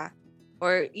nakakakita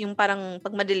or yung parang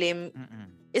pag madilim Mm-mm.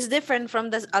 is different from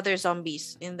the other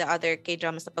zombies in the other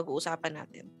K-dramas na pag-uusapan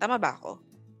natin. Tama ba ako?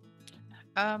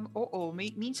 Oo,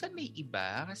 minsan may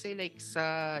iba kasi like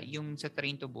sa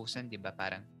Train to Busan, 'di ba?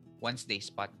 Parang once they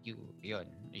spot you, yun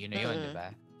na yun, 'di ba?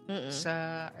 Mm-mm.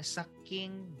 Sa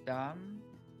Kingdom,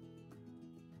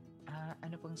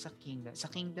 ano pang sa Kingdom? Sa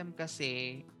Kingdom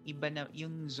kasi iba na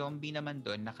yung zombie naman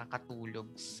doon nakakatulog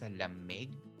sa lamig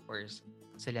or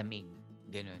sa lamig,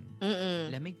 ganun.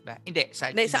 Mm-mm. Lamig ba? Hindi, sa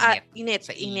Hindi, init.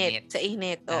 sa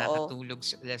init. Oo. Nakakatulog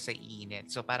sila sa init.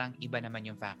 So parang iba naman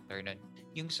yung factor nun.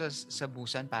 Yung sa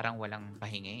Busan parang walang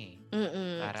pahinga eh.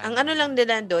 Mm-mm. Parang- Ang ano lang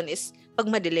nila doon is pag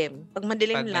madilim. Pag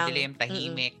madilim Pag lang. madilim,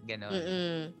 tahimik, gano'n.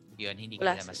 Mm-mm. Yun, hindi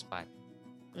Wala ka nila ma-spot.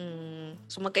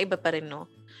 So magkaiba pa rin,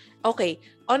 no? Okay.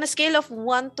 On a scale of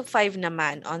 1 to 5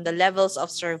 naman on the levels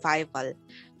of survival,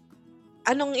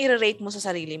 anong i-rate mo sa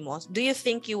sarili mo? Do you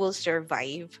think you will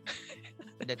survive?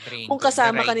 The train. Kung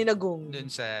kasama ka the ni ride Nagong. dun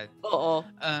sa, Oo.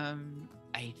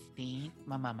 I think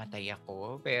mamamatay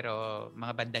ako, pero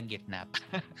mga bandang gitna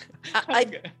pa.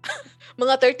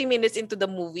 Mga 30 minutes into the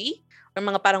movie? Or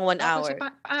mga parang 1 hour? Kasi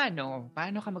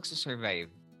paano ka magsusurvive?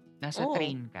 Nasa Oo.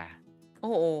 train ka.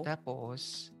 Oo.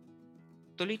 Tapos,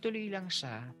 tuloy-tuloy lang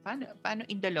siya. Paano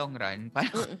in the long run?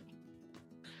 Paano,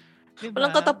 diba?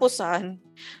 Walang katapusan.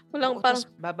 Walang Oo, parang... tapos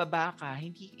bababa ka.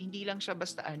 Hindi lang siya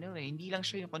basta hindi lang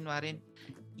siya yung kunwari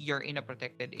you're in a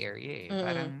protected area eh.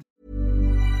 Parang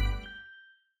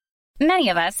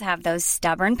Many of us have those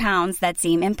stubborn pounds that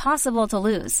seem impossible to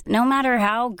lose, no matter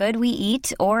how good we eat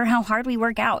or how hard we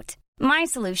work out. My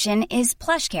solution is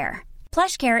PlushCare.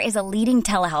 PlushCare is a leading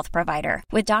telehealth provider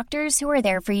with doctors who are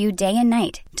there for you day and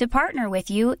night to partner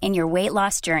with you in your weight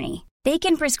loss journey. They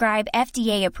can prescribe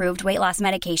FDA-approved weight loss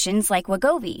medications like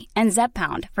Wegovy and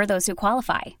Zepbound for those who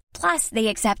qualify. Plus, they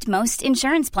accept most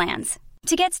insurance plans.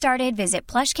 To get started, visit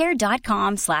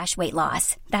plushcare.com/weightloss.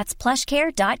 That's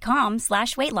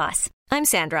plushcare.com/weightloss. I'm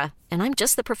Sandra, and I'm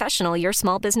just the professional your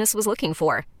small business was looking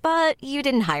for. But you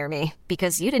didn't hire me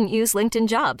because you didn't use LinkedIn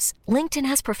Jobs. LinkedIn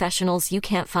has professionals you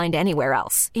can't find anywhere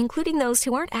else, including those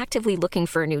who aren't actively looking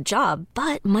for a new job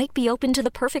but might be open to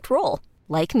the perfect role,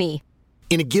 like me.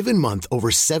 In a given month, over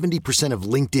 70% of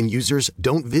LinkedIn users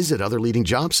don't visit other leading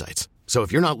job sites. So if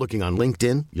you're not looking on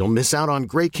LinkedIn, you'll miss out on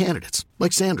great candidates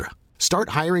like Sandra.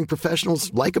 Start hiring professionals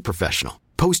like a professional.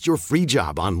 Post your free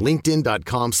job on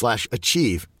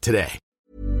linkedin.com/achieve today.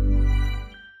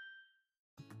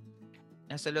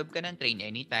 nasa loob ka ng train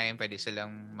anytime, pwede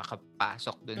silang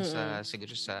makapasok dun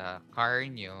siguro sa car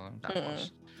nyo.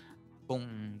 Tapos, kung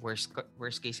worst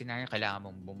case scenario, kailangan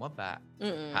mong bumaba,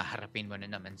 haharapin mo na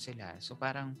naman sila. So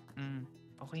parang,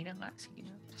 okay na nga, sige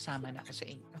na, sasama na ako sa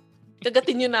inyo.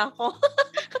 Kagatin nyo na ako.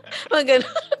 Mga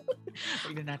ganun.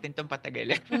 Huwag na natin itong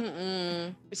patagalan.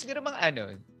 Siguro mga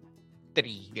 3,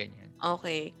 ganyan.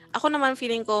 Okay. Ako naman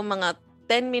feeling ko mga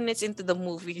 10 minutes into the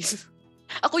movies.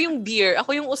 Ako yung beer.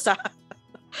 Ako yung usa.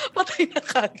 Patay na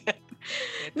kagad.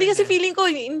 Hindi kasi feeling ko,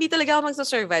 hindi talaga ako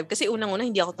magsasurvive. Kasi unang-una,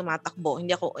 hindi ako tumatakbo.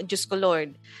 Hindi ako, Diyos ko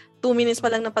Lord, 2 minutes pa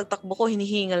lang ng pagtakbo ko,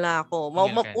 hinihingal na ako.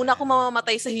 Una ako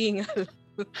mamamatay sa hingal.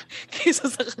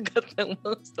 Kaysa sa kagat ng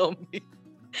mga zombie.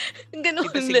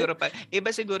 Ganun. Iba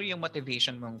siguro yung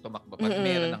motivation mong tumakbo pag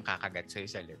meron ng kakagat sa'yo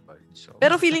sa likod. So,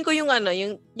 pero feeling ko yung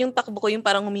yung takbo ko, yung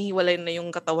parang humihiwalay na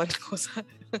yung katawan ko sa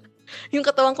yung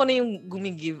katawan ko na yung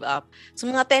gumigive up.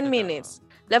 So mga 10 minutes.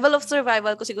 Level of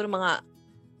survival ko siguro mga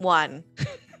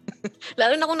 1.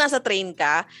 Lalo na kung nasa train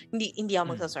ka, hindi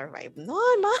ako magsa-survive. No,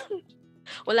 man.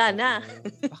 Wala na.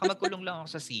 Baka magkulong lang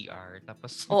ako sa CR.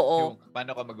 Tapos,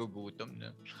 paano ka magugutom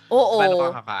na? Oo. Paano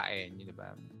ka kakain? Di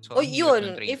ba? So,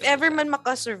 yun. If ever man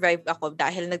makasurvive ako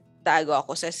dahil nagtago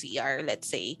ako sa CR, let's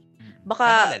say,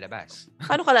 baka...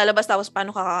 Paano ka lalabas? Tapos,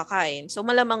 paano ka kakain? So,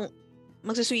 malamang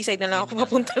magsusuicide na lang ako.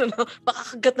 Papunta na lang. Baka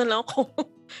kagat na lang ako.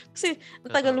 Kasi,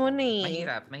 ang tagal mo na eh.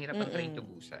 Mahirap ang train to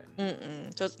Busan.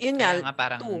 So, yun nga. Kaya nga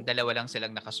parang 2 lang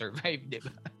silang nakasurvive, di ba?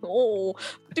 Oo.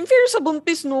 In fair sa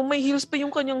buntis, no, may heels pa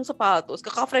yung kanyang sapatos.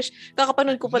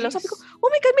 Kakapanood ko pa lang. Sabi ko, oh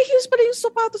my God, may heels pala yung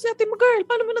sapatos ni ate girl.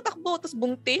 Paano mo natakbo? Tapos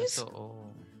buntis?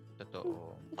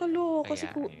 Totoo. Kaloka si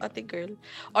ate girl.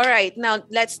 Alright, now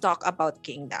let's talk about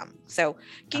Kingdom. So,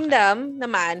 Kingdom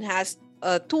naman has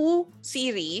 2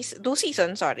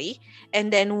 seasons,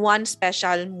 and then 1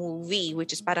 special movie,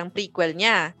 which is parang prequel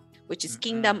niya, which is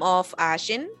Kingdom of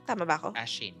Ashin. Tama ba ako?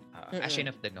 Ashin. Ashin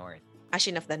of the North.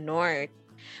 Ashin of the North.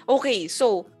 Okay,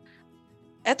 so,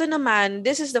 eto naman,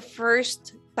 this is the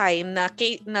first time na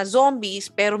zombies,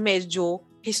 pero medyo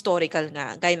historical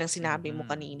nga, gaya ng sinabi mo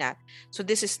kanina. So,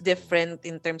 this is different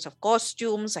in terms of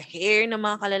costumes, sa hair ng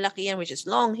mga kalalakihan, which is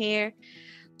long hair.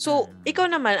 So, ikaw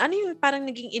naman, ano yung parang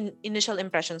naging initial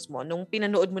impressions mo nung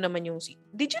pinanood mo naman yung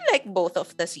Did you like both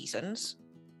of the seasons?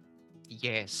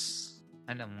 Yes.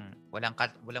 Walang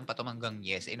patumanggang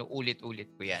yes.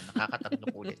 Inuulit-ulit ko yan.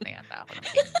 Nakakatatlong ulit na yata ako ng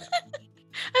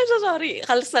I'm so sorry.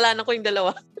 Kasalanan ko yung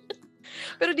dalawa.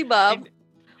 Pero di ba?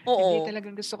 Oo. Hindi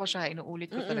talagang gusto ko siya.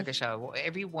 Inuulit ko talaga siya.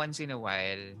 Every once in a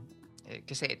while,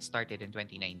 kasi it started in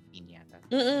 2019 yata.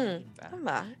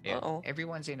 Tama. Oo. Every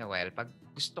once in a while, pag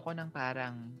gusto ko ng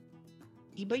parang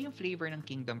iba yung flavor ng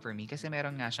Kingdom for me kasi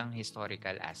meron nga siyang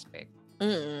historical aspect.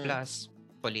 Plus,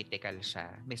 political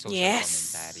siya. May social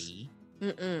commentary.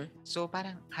 So,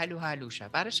 parang halo-halo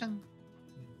siya. Para siyang,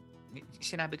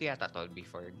 sinabi ko yata tol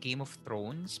before, Game of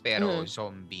Thrones, pero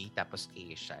zombie, tapos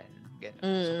Asian. Ganun.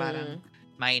 So, parang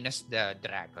minus the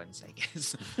dragons, I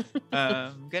guess.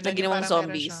 Ganun. Na ginawang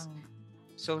zombies.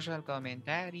 Social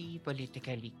commentary,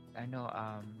 politically,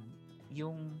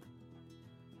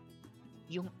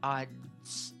 yung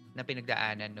odds na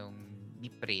pinagdaanan ni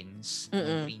Prince,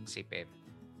 ng prinsipe,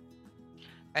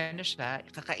 siya,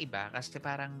 kakaiba kasi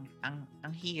parang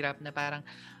ang hirap na parang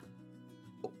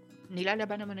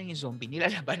nilalaban naman yung zombie,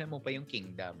 nilalaban mo pa yung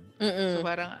kingdom. So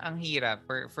parang ang hirap.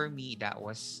 For me, that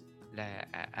was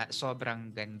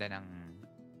sobrang ganda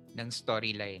ng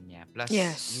storyline niya. Plus,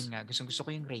 yun nga, gusto ko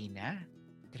yung Reyna.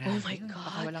 Grabe, oh my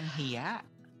God. Walang hiya.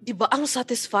 Diba, ang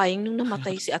satisfying nung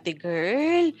namatay si ate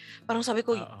girl. Parang sabi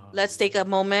ko, let's take a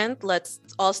moment, let's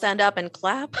all stand up and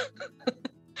clap.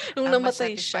 Nung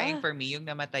namatay siya. Satisfying for me, yung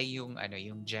namatay yung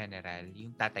general,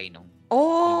 yung tatay nung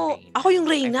ako yung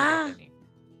Reyna.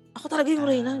 Ako talaga yung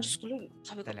Reyna. Diyos ko,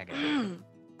 sabi ko, talaga.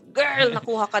 Girl,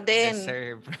 nakuha ka din.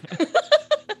 Deserve.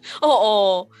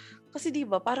 Oo. Kasi 'di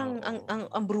ba, parang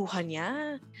ang bruha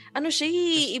niya. Siya,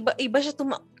 iba siya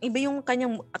iba yung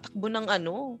kanyang takbo ng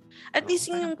At least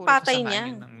yung patay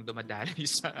niya nang dumadaloy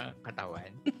sa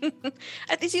katawan.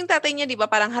 At least yung tatay niya 'di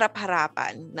ba, parang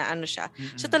harap-harapan na siya.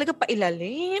 Siya talaga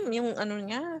pailalim yung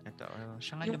niya. Totoo.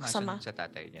 Siya nga lumasunod sa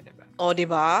tatay niya, 'di ba? 'Di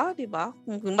ba? 'Di ba?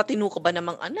 Kung matino ka ba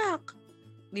namang anak?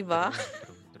 'Di ba?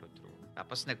 True.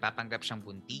 Tapos nagpapanggap siyang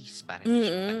buntis para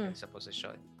hindi siya matanggal sa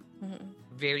posisyon.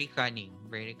 Very cunning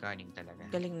talaga.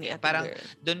 Galing ni ate parang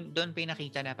girl. doon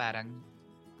pinakita na parang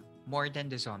more than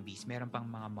the zombies, meron pang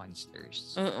mga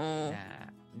monsters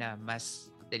na mas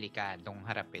delikadong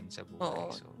harapin sa buhay.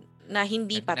 So, na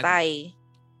hindi patay.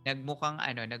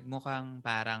 Nagmukhang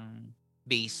parang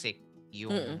basic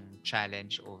yung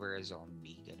challenge over a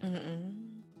zombie.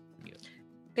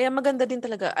 Kaya maganda din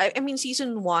talaga. I mean,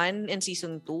 season 1 and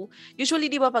season 2, usually,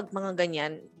 di ba, pag mga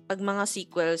ganyan, pag mga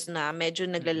sequels na medyo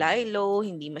naglalaylo,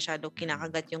 hindi masyado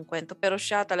kinakagat yung kwento, pero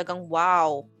siya talagang,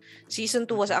 wow. Season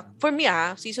 2 was, for me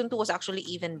season 2 was actually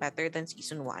even better than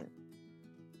season 1.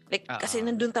 Like, kasi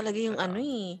nandun talaga yung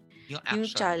yung action.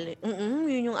 Yung challenge.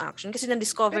 Yun yung action. Kasi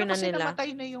na-discover na nila. Pero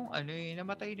kasi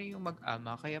namatay na yung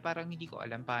mag-ama, kaya parang hindi ko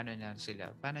alam paano na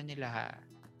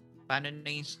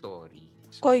yung story.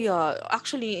 So, Kaya,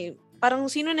 actually, parang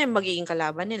sino na yung magiging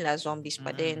kalaban nila? Zombies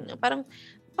pa din. Parang,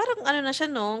 parang ano na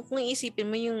siya, no? Kung iisipin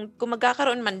mo yung, kung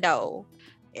magkakaroon man daw,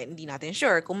 hindi natin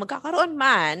sure, kung magkakaroon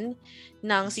man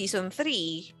ng season 3,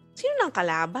 sino nang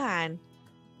kalaban?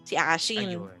 Si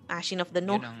Ashin. Ayun. Ashin of the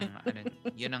North.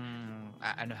 Yun ang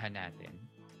aanuhan natin.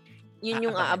 Yun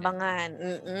yung aabangan.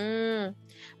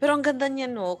 Pero ang ganda niya,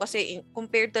 no? Kasi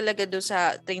compared talaga doon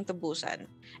sa Train to Busan,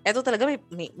 eto talaga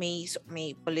may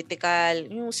political,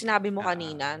 yung sinabi mo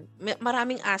kanina,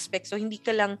 maraming aspects. So, hindi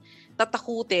ka lang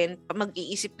tatakutin,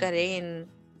 mag-iisip ka rin.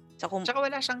 Tsaka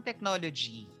wala siyang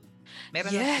technology.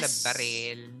 Meron lang sila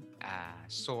baril,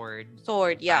 sword,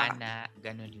 pana,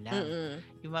 ganun lang.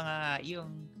 Yung mga,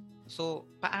 so,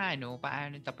 paano,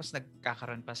 tapos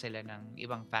nagkakaroon pa sila ng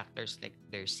ibang factors like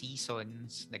their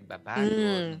seasons, nagbabago,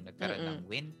 nagkaroon ng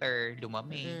winter,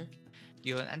 lumamig.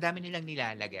 Yun, ang dami nilang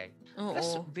nilalagay.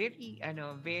 Plus,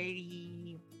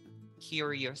 very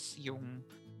curious yung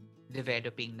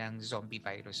developing ng zombie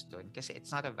virus doon kasi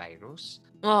it's not a virus.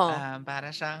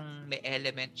 Para siyang may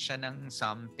element siya ng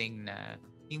something na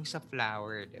yung sa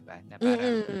flower, diba? Na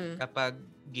parang kapag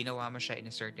ginawa mo siya in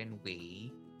a certain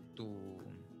way to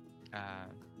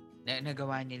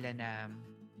nagawa nila na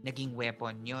naging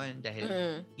weapon yon dahil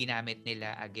ginamit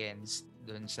nila against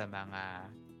doon sa mga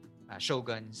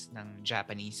shoguns ng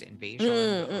Japanese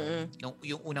invasion.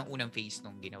 Yung unang-unang phase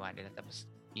nung ginawa nila tapos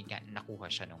yun nga,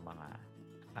 nakuha siya ng mga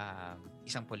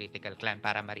isang political clan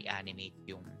para ma-reanimate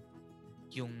yung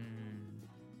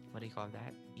what do you call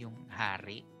that? Yung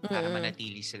hari para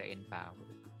manatili sila in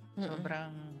power.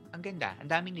 Sobrang ang ganda,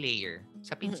 ang daming layer.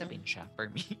 Sapin-sapin siya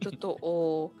for me.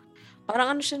 Totoo.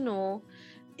 Parang ano siya, no?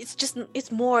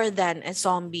 It's more than a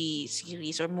zombie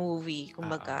series or movie.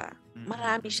 Kumbaga,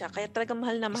 marami siya. Kaya talaga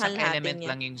mahal na mahal natin natin element yan.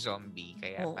 lang yung zombie.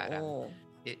 Kaya parang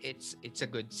it's a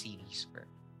good series for.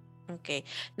 Okay.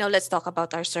 Now, let's talk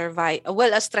about our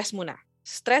stress muna.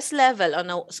 Stress level on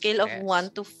a scale of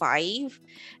 1 to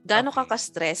 5. Gaano ka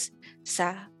ka-stress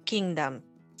sa Kingdom?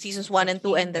 Seasons 1 and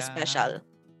 2 and the special.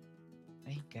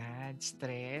 My God,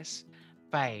 stress.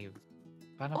 5.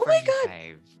 Parang oh my God.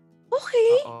 5.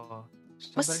 Okay. Oo.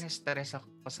 Sobrang stress ako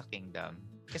sa Kingdom.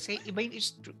 Kasi iba yung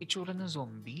itsura ng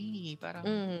zombie. Parang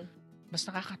mas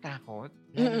nakakatakot.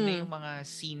 Lalo na yung mga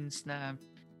scenes na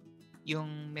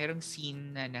yung merong scene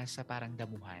na nasa parang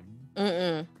damuhan.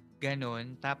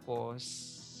 Ganon. Tapos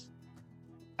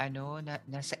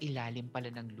nasa ilalim pala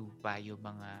ng lupa yung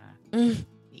mga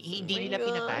hindi nila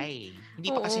pinatay. Hindi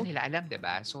pa kasi nila alam,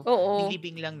 diba? So,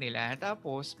 nilibing lang nila.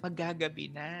 Tapos, maggagabi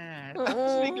na.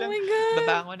 Tapos, biglang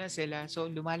babangon na sila.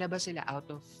 So, lumalabas sila out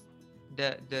of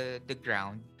the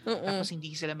ground. Tapos,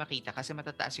 hindi sila makita kasi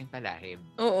matataas yung talahib.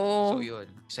 So, yun.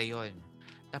 Isa yun.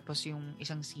 Tapos, yung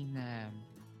isang scene na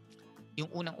yung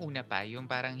unang-una pa, yung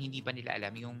parang hindi pa nila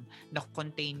alam, yung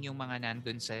na-contain yung mga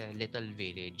nandun sa little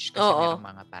village. Kasi merong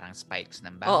mga parang spikes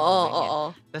ng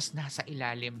bamboo. Tapos nasa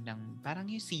ilalim ng, parang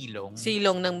yung silong.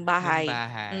 Silong ng bahay.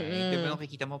 Diba yung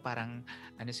kikita mo parang,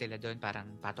 sila doon,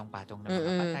 parang patong-patong na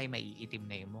mga patay, maiitim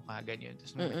na yung mukha, ganyan.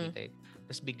 Tapos makikita yun.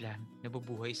 Tapos bigla,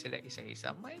 nabubuhay sila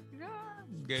isa-isa. My God!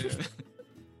 Ganun.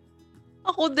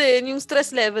 Ako din, yung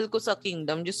stress level ko sa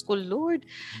Kingdom, Diyos ko, Lord.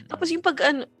 Tapos yung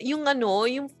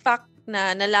yung fact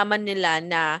na nalaman nila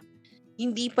na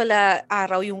hindi pala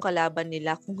araw yung kalaban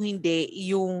nila, kung hindi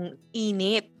yung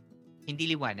init.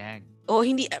 Hindi liwanag.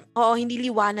 Hindi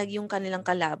liwanag yung kanilang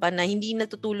kalaban, na hindi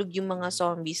natutulog yung mga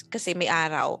zombies kasi may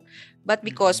araw. But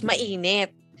because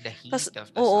mainit. The heat of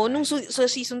the sun. Nung sa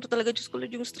season 2 talaga, Diyos ko,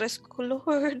 Lord, yung stress ko,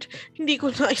 Lord. Hindi ko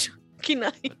na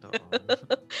kinaya.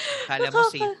 Kala mo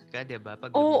safe ka, diba?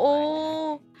 Pag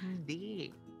lumiwanag. Hindi.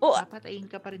 Papatayin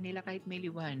ka pa rin nila kahit may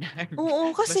liwanag.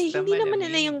 Kasi hindi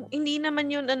naman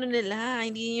yun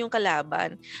hindi yung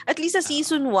kalaban. At least sa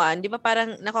season 1, di ba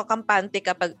parang nakakampante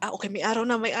kapag, okay, may araw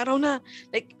na.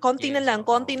 Like, konti na lang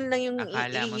yung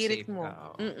ihirit mo.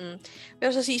 Pero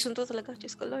sa season 2 talaga,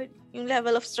 Diyos ko, Lord, yung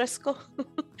level of stress ko.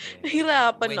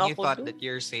 Nahirapan When ako. you thought that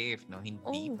you're safe, no?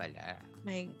 Hindi pala.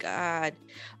 My God.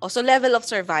 So level of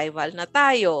survival na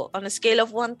tayo on a scale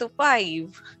of 1 to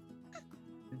 5.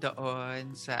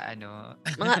 Doon sa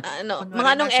mga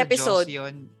anong episode?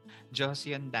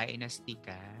 Joseon Dynasty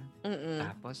ka.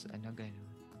 Tapos gano'n.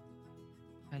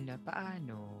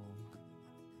 Paano?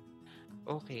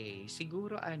 Okay,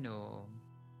 siguro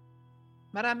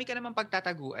marami ka naman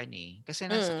pagtataguan kasi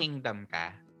nasa kingdom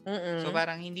ka. So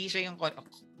parang hindi siya yung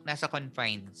nasa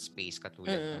confined space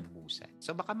katulad ng Busan.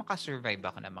 So baka makasurvive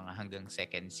ako ng mga hanggang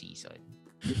second season.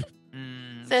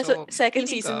 So, second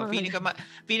season.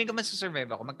 Feeling ko masusurvive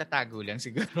ako. Magtatago lang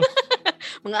siguro.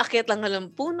 Mga akyat lang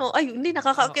ng puno. Ay, hindi.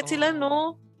 Nakakaakyat sila,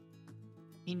 no?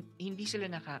 Hindi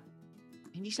sila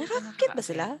Nakakaakyat ba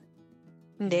sila?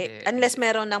 Hindi. Unless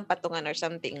meron ng patungan or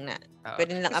something na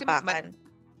pwede nilang Kasi apakan.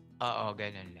 Oo,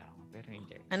 ganun lang. Pero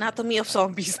hindi. Anatomy of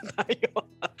Zombies tayo.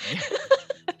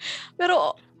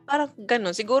 Pero parang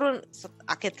ganun. Siguro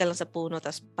akit ka lang sa puno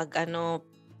tapos pag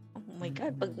oh my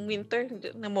God, pag winter,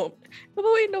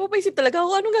 napapaisip talaga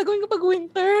ako, anong gagawin ko pag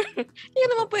winter? Hindi ka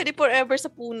naman pwede forever sa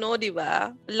puno, di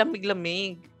ba?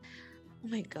 Lamig-lamig. Oh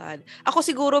my God. Ako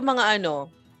siguro mga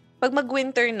pag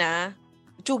mag-winter na,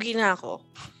 tsugi na ako.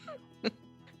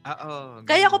 Oo.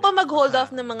 Kaya ko pa mag-hold off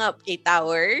ng mga 8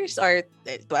 hours or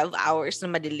 12 hours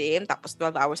na madilim, tapos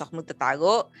 12 hours ako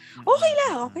magtatago. Okay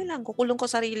lang. Kukulong ko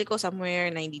sarili ko somewhere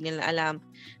na hindi nila alam.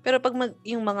 Pero pag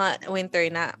yung mga winter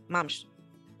na, ma'am,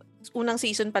 unang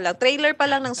season pa lang, trailer pa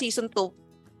lang ng season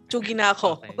 2, tsugi na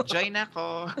ako. Okay. Join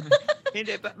ako.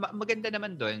 Hindi, maganda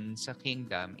naman doon sa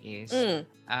Kingdom is,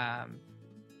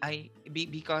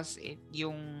 because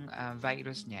yung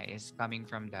virus niya is coming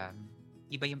from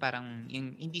iba yung parang,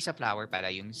 yung, hindi sa flower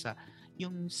pala, yung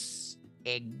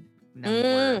egg ng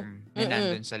worm na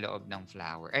nandun sa loob ng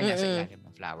flower, or nasa ilalim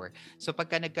ng flower. So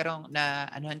pagka nagkaroon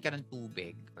na, anuhan ka ng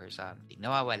tubig or something,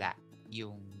 nawawala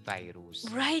yung virus.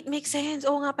 Right, makes sense.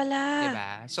 Oo nga pala.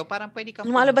 Diba? So parang pwede kang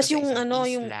lumalabas pumunta sa isang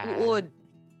yung isla. uod.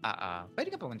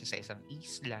 Pwede ka pumunta sa isang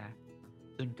isla,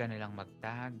 dun ka na lang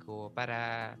magtago,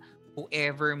 para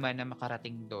whoever man na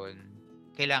makarating doon,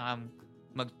 kailangan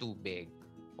magtubig.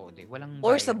 Walang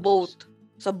Or virus. sa boat.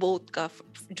 Sa boat ka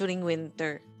during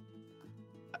winter.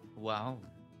 Wow.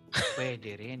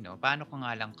 Pwede rin, no? Paano ka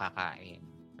nga lang kakain,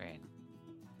 friend?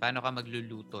 Paano ka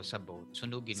magluluto sa boat?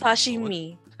 Sunugin mo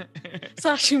Sashimi.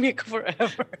 Sashimi ka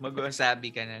forever. Mag-usabi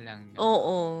ka na lang. No?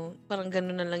 Oo. Parang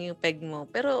ganun na lang yung peg mo.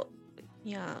 Pero,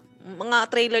 yeah. Mga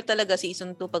trailer talaga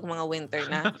season 2 pag mga winter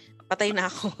na. Patay na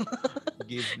ako.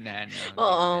 Give na, no?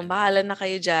 Oo. Bahala na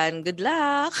kayo dyan. Good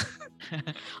luck.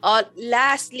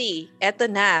 Lastly, eto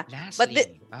na.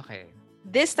 Okay.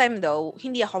 This time though,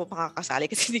 hindi ako makakasali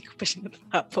kasi hindi ko pa siya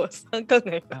natapos hanggang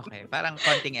ngayon. Okay. Parang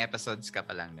konting episodes ka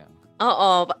pa lang, no?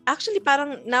 Oo. Actually,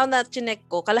 parang now na chinek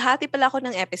ko, kalahati pala ako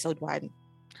ng episode 1.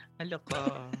 Halo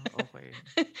ka. Okay.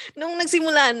 Nung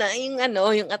nagsimula na yung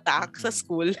attack sa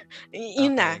school,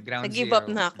 yun na. Nag-give up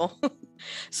na ako.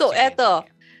 So, eto.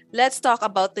 Let's talk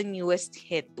about the newest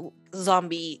hit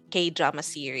zombie K-drama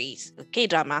series.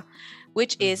 K-drama,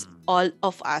 which is All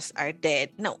of Us Are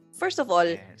Dead. Now, first of all,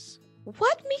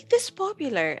 what made this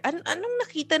popular? Anong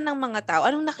nakita ng mga tao?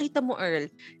 Anong nakita mo,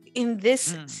 Earl, in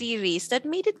this series that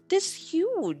made it this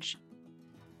huge?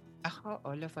 Ako,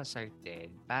 All of Us Are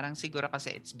Dead. Parang siguro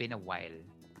kasi it's been a while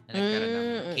na nagkaroon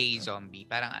ng K-zombie.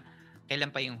 Parang,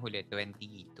 kailan pa yung huli?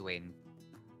 2021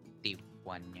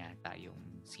 yata yung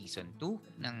season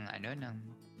 2 ng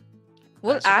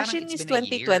Well, so Ashen is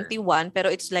 2021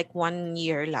 pero it's like 1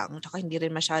 year lang. Tsaka hindi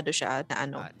rin masyado siya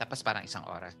na tapos parang isang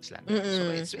oras lang.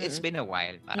 So it's been a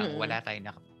while. Parang wala tayong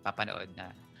nakapapanood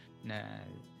na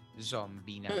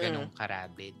zombie na ganong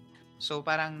karabid. So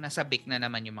parang nasabik na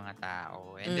naman yung mga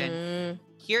tao. And then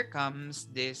here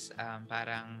comes this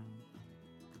parang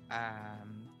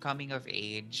coming of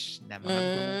age na mga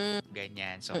group,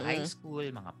 ganyan. So high school,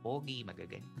 mga pogi,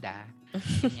 magaganda.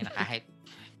 Ganyan na kahit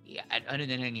ano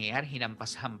na nangyayari,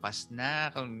 hinampas-hampas na,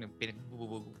 kung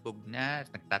pinagbubog na,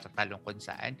 nagtatatalong kung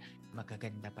saan,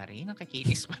 magaganda pa rin,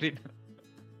 nakikinis pa rin.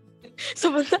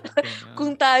 So,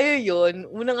 kung tayo yon,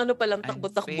 unang palang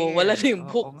takbo-takbo, wala na yung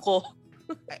book ko.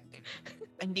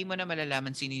 Hindi mo na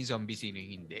malalaman sino yung zombie, sino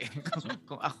yung hindi.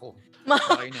 Kung ako.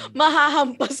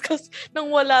 Mahahampas ka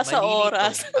nang wala sa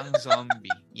oras. Ang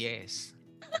zombie. Yes.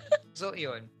 So,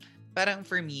 yun. Parang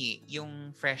for me,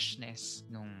 yung freshness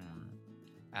nung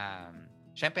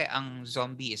syempre, ang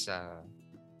zombie is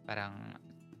parang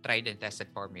tried and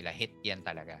tested formula. Hit yan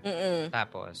talaga.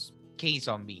 Tapos,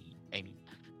 K-zombie. I mean,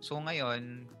 so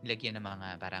ngayon, lagyan ng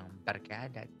mga parang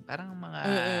barkada. Parang mga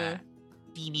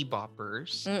teeny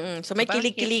boppers. So may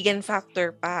kilig-kiligan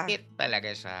factor pa. Hit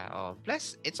talaga siya.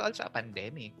 Plus, it's also a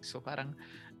pandemic. So parang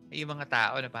yung mga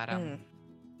tao na parang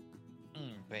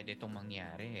pwede itong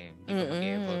mangyari. Hindi ko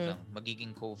mag-evolve ng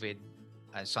magiging COVID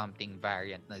something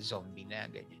variant na zombie na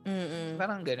ganyan.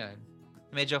 Parang ganun.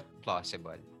 Medyo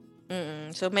plausible.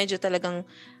 So medyo talagang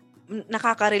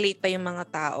nakaka-relate pa yung mga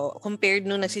tao compared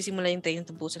nung nagsisimula yung Train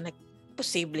to Busan.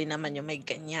 Posible naman yung may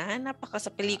ganyan. Napaka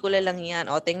sa pelikula lang yan.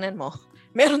 Tingnan mo.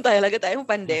 Meron talaga tayong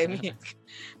pandemic.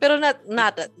 Pero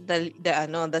not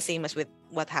the same as with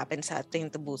what happened sa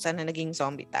Train to Busan na naging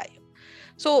zombie tayo.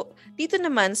 So, dito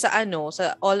naman sa sa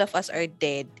All of Us Are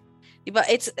Dead. Diba?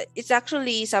 It's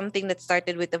actually something that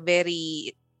started with a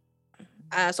very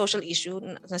social issue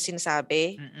na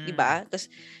sinasabi, diba? Because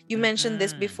you mentioned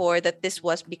this before, that this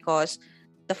was because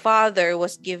the father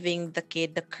was giving the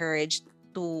kid the courage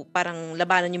to parang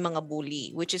labanan yung mga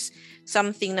bully, which is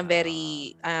something na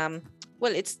very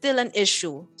well, it's still an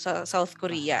issue sa South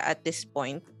Korea at this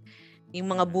point,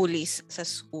 yung mga bullies sa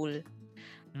school.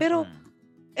 Pero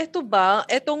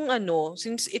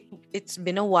since it's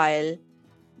been a while,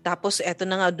 tapos eto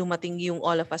na nga dumating yung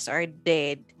All of Us Are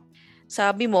Dead.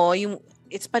 Sabi mo,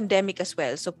 it's pandemic as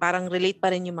well, so parang relate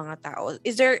pa rin yung mga tao.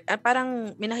 Is there,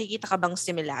 parang may nakikita ka bang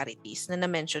similarities na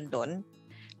na-mention doon?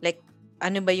 Like,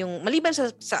 ano ba yung, maliban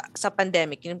sa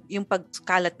pandemic, yung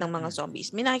pagkalat ng mga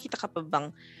zombies, may nakikita ka pa bang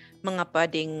mga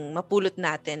pwedeng mapulot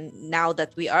natin now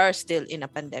that we are still in a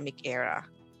pandemic era?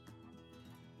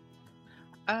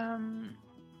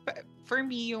 For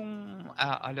me, yung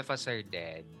All of Us Are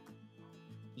Dead,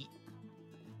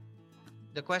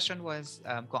 the question was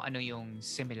kung ano yung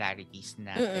similarities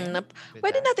natin.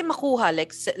 Pwede natin makuha,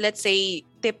 like, let's say,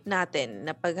 tip natin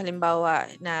na pag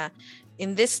halimbawa na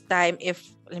in this time, if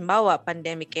halimbawa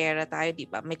pandemic era tayo, di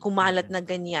ba? May kumalat na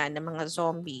ganyan na mga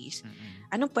zombies.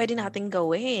 Anong pwede natin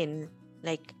gawin?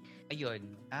 Like, ayun.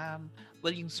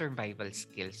 Well, yung survival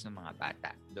skills ng mga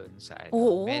bata doon sa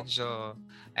medyo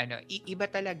iba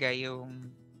talaga yung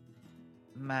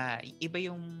iba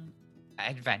yung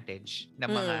advantage ng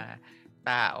mga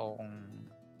taong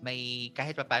may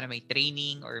kahit pa paano may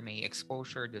training or may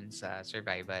exposure dun sa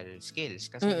survival skills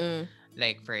kasi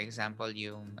like for example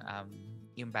yung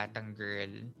batang girl,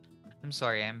 I'm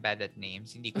sorry, I'm bad at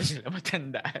names, hindi ko sila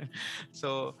matandaan.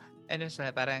 So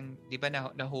parang di ba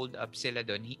na hold up sila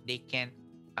dun, they can't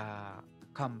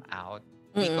come out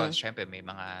because syempre may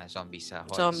mga zombies sa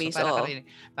hall. Zombies, so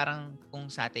parang kung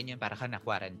sa atin yun para ka na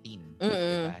quarantine,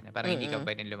 diba? Na parang hindi ka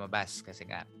pwedeng lumabas kasi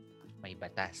nga may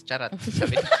batas. Charot.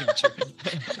 Sabi ni Kim Chu.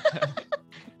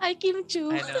 Hi, Kim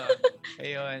Chu.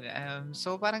 Ayun.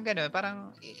 So, parang gano'n.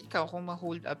 Parang, ikaw, kung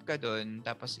ma-hold up ka doon,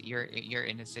 tapos you're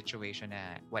in a situation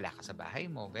na wala ka sa bahay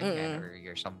mo, ganyan, or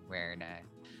you're somewhere na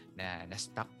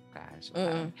stuck ka. So,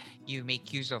 parang, you make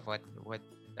use of what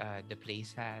the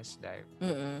place has, like,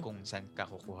 kung saan ka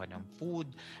kukuha ng food,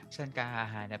 saan ka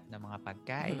hahanap ng mga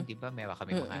pagkain, di ba? Meron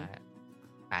kami mga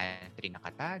pantry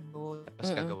nakatago,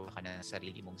 tapos gagawa ka na ng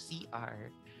sarili mong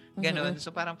CR. Ganon.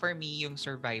 So parang for me, yung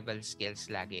survival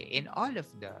skills lagi, in all of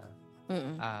the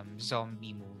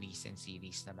zombie movies and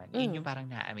series naman, yun yung parang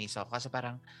na-amaze ako. Kasi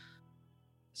parang,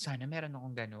 sana meron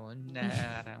akong ganon na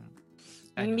parang,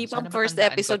 hindi pa first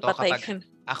episode patay ka.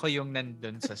 Ako yung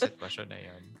nandun sa sitwasyon na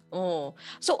yun.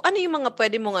 So, ano yung mga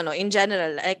pwede mong in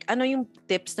general, like, ano yung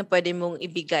tips na pwede mong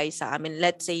ibigay sa amin?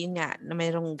 Let's say yun nga, na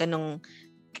mayroong ganong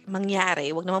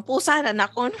mangyari, wag naman po sana na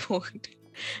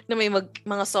na may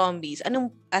mga zombies.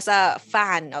 Anong, as a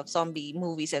fan of zombie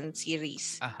movies and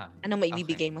series, anong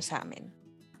maibibigay mo sa amin?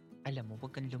 Alam mo,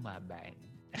 wag kang lumaban.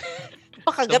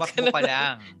 Pakagat Tumakbo ka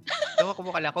lang.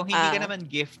 Tumakbo ka lang. Kung hindi ka naman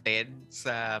gifted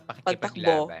sa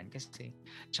pakikipaglaban. Kasi,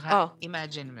 tsaka,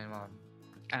 imagine mo,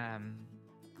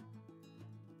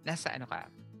 nasa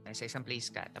isang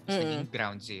place ka, tapos naging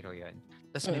ground zero yon.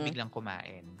 Tapos may biglang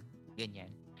kumain.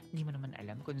 Ganyan. Hindi mo naman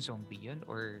alam kung zombie yun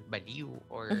or baliw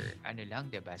or ano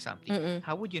lang, diba? Something.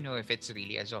 How would you know if it's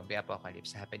really a zombie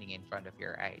apocalypse happening in front of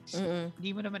your eyes?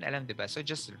 Hindi mo naman alam, diba? So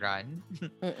just run.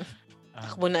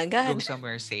 Takbo na agad. Go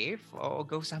somewhere safe.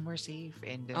 Go somewhere safe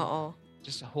and then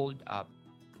just hold up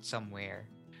somewhere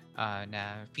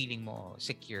na feeling mo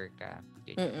secure ka.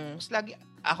 Mas lagi,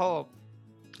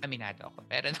 aminado ako.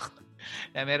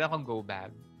 Meron akong go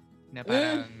bag na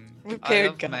parang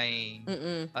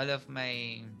all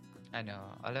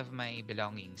of my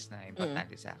belongings na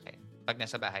importante sa akin. Pag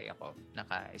nasa bahay ako,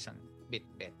 isang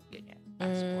bit-bit, ganyan.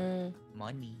 Passport,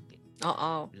 money,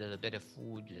 a little bit of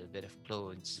food, a little bit of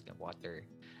clothes, water.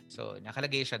 So,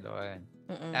 nakalagay siya doon.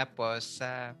 Tapos,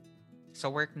 sa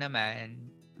work naman,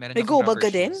 meron akong rubber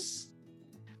shoes.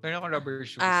 Meron akong rubber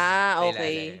shoes.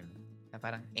 Okay. Na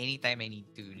parang anytime I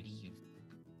need to leave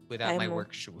without my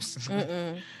work shoes.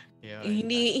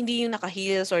 Hindi yung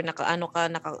naka-heels or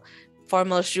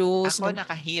naka-formal shoes. Ako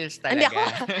naka-heels talaga.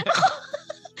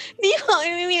 Hindi ako.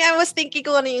 I was thinking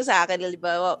kung ano yung sa akin.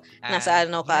 Diba? Nasa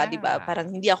diba?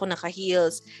 Parang hindi ako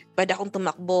naka-heels. Pwede akong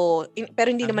tumakbo. Pero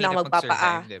hindi naman ako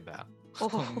magpapaa. Diba?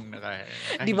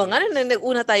 Di ba nga,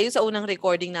 una tayo sa unang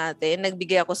recording natin,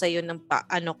 nagbigay ako sa iyo ng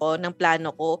ng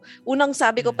plano ko. Unang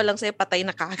sabi ko pa lang sa'yo, patay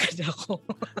na kagad ako.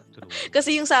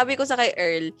 Kasi yung sabi ko sa kay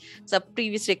Earl, sa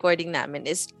previous recording namin,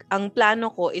 is ang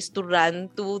plano ko is to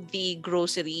run to the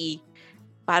grocery.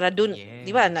 Para dun,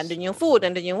 di ba, nandun yung food,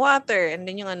 nandun yung water,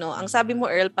 nandun yung Ang sabi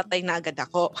mo, Earl, patay na agad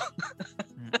ako.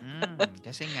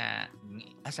 Kasi nga,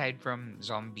 aside from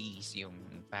zombies, yung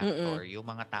factor, yung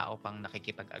mga tao pang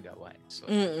nakikipag-agawan. So,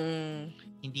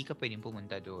 hindi ka pwedeng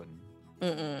pumunta doon.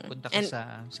 Punta ka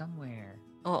sa somewhere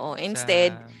Oo, Sa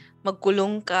instead,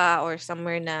 magkulong ka or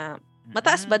somewhere na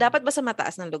mataas ba? Mm. Dapat ba sa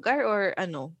mataas ng lugar or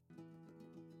ano?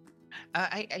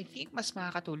 I think mas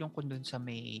makakatulong kung dun sa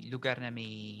may lugar na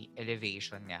may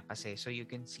elevation nga kasi so you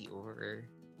can see over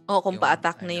O kung yung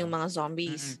pa-attack na yung ano, mga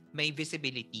zombies. may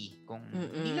visibility kung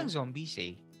hindi lang Mm. zombies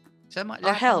eh. Sa Or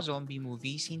lahat ng help. zombie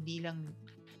movies, hindi lang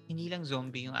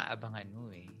zombie yung aabangan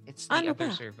mo eh. It's the Ano other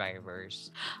ba?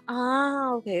 survivors.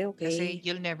 Okay, Kasi okay.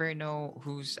 you'll never know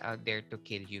who's out there to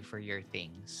kill you for your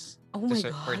things. Oh my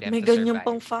For God, them may to ganyan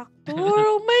pang survive. factor.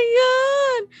 Oh my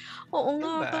God! Oo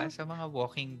nga Diba? ka. Sa mga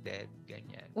Walking Dead,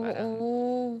 ganyan. Oo. Parang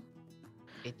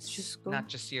it's Diyos ko. not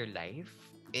just your life.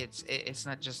 It's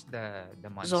not just the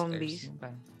monsters. Zombies. Yung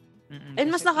parang, And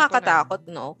mas kasi people nakakatakot,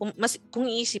 no? Kung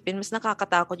iisipin, mas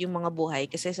nakakatakot yung mga buhay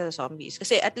kasi sa zombies.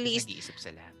 Kasi at mas least, nag-iisip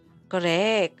sila.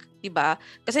 correct. Diba?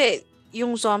 Kasi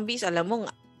yung zombies, alam mo,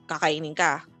 kakainin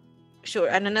ka. Sure,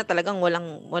 ano na talagang wala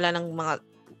nang mga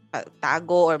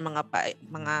tago or mga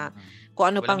kung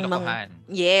ano Walang pang lokohan.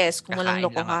 yes, kung walang Kakain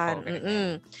lang lokohan. ako, ganyan.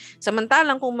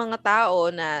 Samantalang kung mga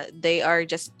tao na they are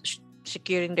just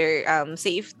securing their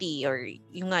safety or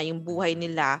yung buhay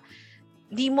nila,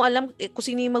 di mo alam kung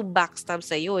sino yung mag-backstab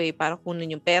sa iyo para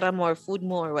kunin yung pera mo or food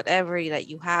mo or whatever that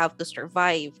you have to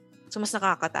survive. So mas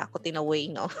nakakatakot in a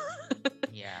way, no?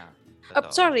 Yeah.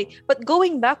 Sorry, but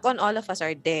going back on All of Us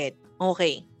Are Dead.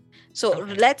 Okay. So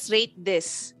Okay. let's rate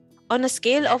this. On a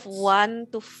scale of Let's.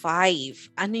 1 to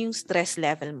 5, ano yung stress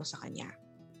level mo sa kanya?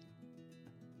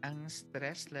 Ang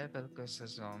stress level ko sa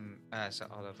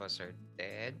All of Us Are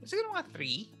Dead, siguro mga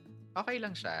 3. Okay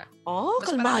lang siya. Oh, Mas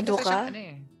kalmado marami kasi siyang ka.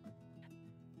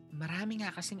 Marami nga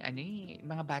kasing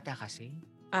mga bata kasi.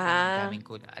 Ah. Ang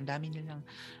dami nilang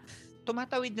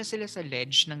tumatawid na sila sa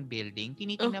ledge ng building.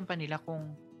 Tinitingnan pa nila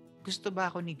kung gusto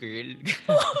ba ako ni girl. Is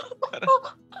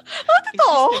this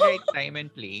totoo? the right time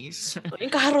and place?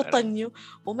 Yung kaharutan nyo.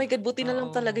 Oh my God, buti na lang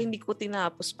Oo. talaga hindi ko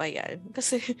tinapos pa yan.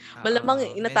 Kasi Oo,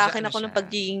 malamang inatake medyo na ako ng siya.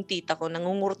 pagiging tita ko.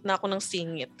 Nangungurot na ako ng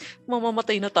singit.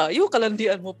 Mamamatay na tayo.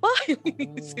 Kalandian mo pa.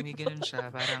 Oo, may ganun siya.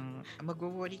 Parang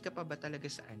magwo-worry ka pa ba talaga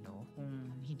sa kung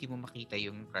hindi mo makita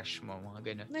yung crush mo, mga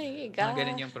ganun. Mga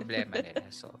ganun yung problema nila.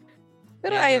 So,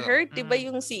 Pero I medyo, heard, di ba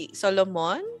yung si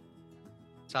Solomon?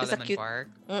 Solomon cute. Park.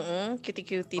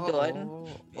 Cutie-cutie doon. Oo.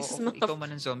 Is Kung mga- ikaw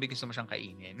man ng zombie, gusto mo siyang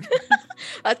kainin.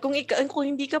 At kung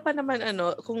hindi ka pa naman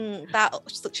kung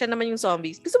siya naman yung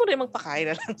zombies, gusto mo rin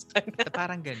magpakain na lang sa kanya.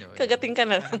 Parang ganun. Kagating ka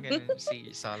na Parang lang. ganun si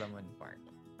Solomon Park.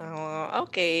 Oh,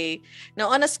 okay.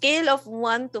 Now, on a scale of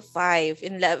 1 to 5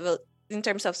 in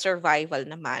terms of survival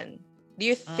naman, do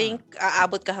you think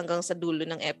aabot ka hanggang sa dulo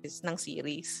ng ng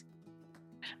series?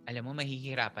 Alam mo,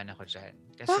 mahihirapan ako dyan.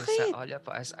 Kasi Bakit? sa All of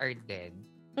Us Are Dead,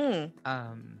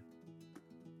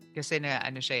 kasi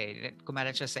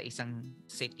kumalat siya sa isang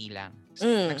city lang.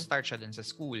 Nag-start siya dun sa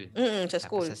school. Sa Tapos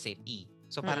school. sa city.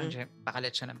 So parang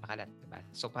pakalat siya ng pakalat, diba?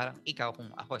 So parang ikaw,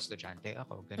 kung ako estudyante,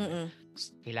 ako, ganun.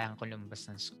 Kailangan ko lumabas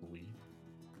ng school.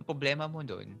 Ang problema mo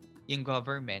dun, yung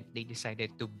government, they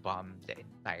decided to bomb the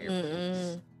entire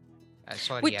place.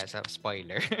 Sorry sa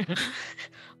spoiler.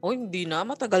 Oh, hindi na.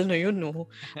 Matagal na yun, no?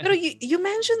 Pero you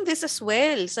mentioned this as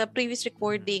well sa previous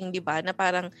recording, di ba? Na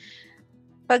parang,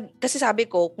 kasi sabi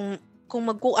ko, kung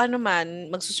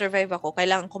magsusurvive ako,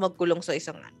 kailangan ko magkulong sa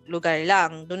isang lugar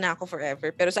lang. Doon na ako forever.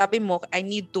 Pero sabi mo, I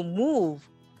need to move.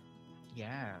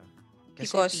 Yeah. Kasi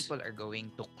Because people are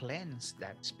going to cleanse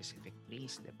that specific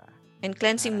place, di ba? And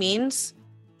cleansing means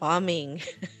bombing.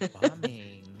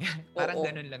 Bombing. Parang Oo.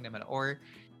 ganun lang naman. Or,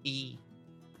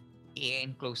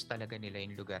 i-enclose talaga nila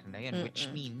yung lugar na yun, which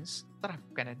means trap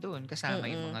ka na doon kasama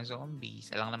yung mga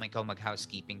zombies. Alam naman ikaw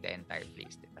mag-housekeeping the entire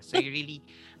place, diba? So you really,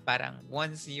 parang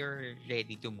once you're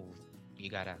ready to move,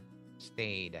 you gotta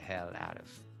stay the hell out of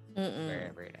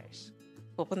wherever it is.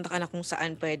 Pupunta ka na kung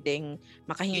saan pwedeng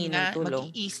makahingi Yun ng nga, tulong.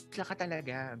 mag-i-isla ka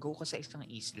talaga. Go ka sa isang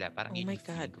isla. Parang Oh yun my yung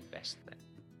God. feeling ko best.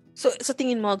 So, sa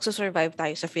tingin mo, magsusurvive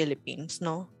tayo sa Philippines,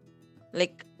 no?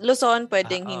 Like, Luzon,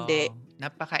 pwedeng hindi.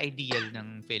 Napaka-ideal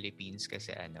ng Philippines kasi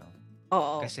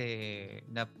Oo. kasi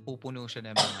napupuno siya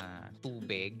ng mga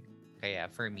tubig. Kaya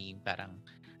for me, parang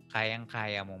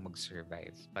kayang-kaya mong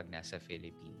mag-survive pag nasa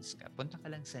Philippines ka. Punta ka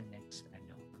lang sa next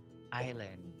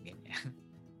island. Ganyan.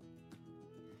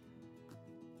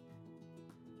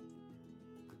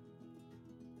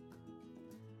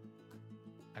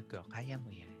 Kaya mo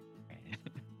yan.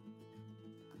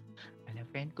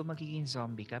 Friend, kung magiging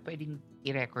zombie ka, pwedeng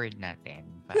i-record natin.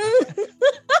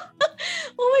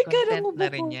 Oh my God, ang Content ubo na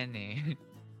ko. rin yan eh.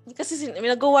 Kasi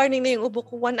nag-warning na yung ubo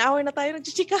ko. 1 hour na tayo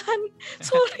nagchichikahan.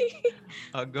 Sorry.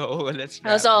 Go, let's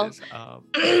wrap So, this up.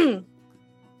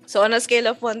 So, on a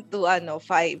scale of 1 to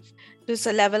 5, to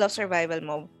sa level of survival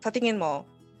mo, sa tingin mo,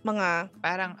 Mga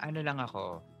Parang ano lang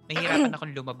ako, nahihirapan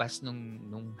akong lumabas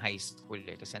nung high school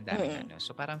kasi ang daming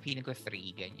So parang feeling ko 3,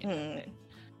 ganyan. Then,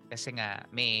 kasi nga,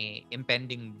 may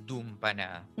impending doom pa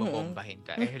na babombahin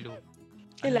ka. Hello.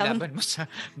 Kailangan Laban mo sa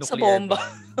sa nuclear bomba.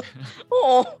 bomb.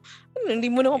 Oo. Hindi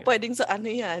mo naman pwedeng sa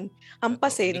ano yan.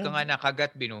 Hampasin. Hindi ka nga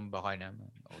nakagat, binomba ka naman.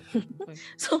 Okay.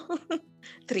 So,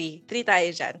 3 tayo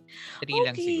dyan. 3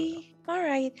 lang siguro.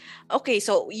 Alright. Okay,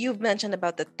 so you've mentioned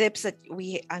about the tips that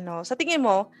sa tingin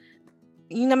mo,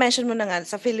 yung na-mention mo na nga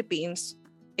sa Philippines,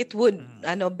 it would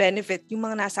benefit yung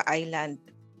mga nasa island.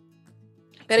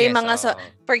 Pero yung mga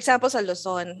for example sa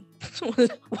Luzon,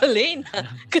 wala na.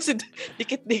 Kasi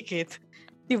dikit-dikit.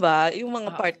 Diba? Yung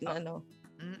mga part na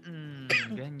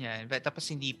ganyan. Tapos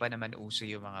hindi pa naman uso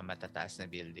yung mga matataas na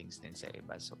buildings din sa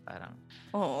iba. So parang,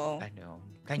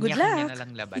 kanya-kanya na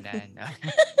lang labanan.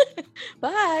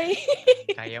 Bye!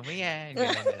 Kaya mo yan.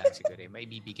 Ganyan na lang siguro. May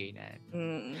bibigay na.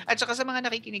 At saka sa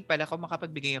mga nakikinig pala, kung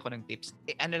makapagbigay ako ng tips,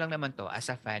 ano lang naman to, as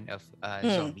a fan of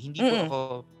zombie. Hindi po ako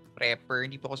prepper,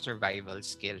 hindi po ako survival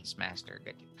skills master.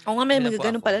 Oo nga, may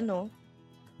ganun pala, no?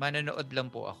 Manonood lang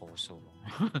po ako. So,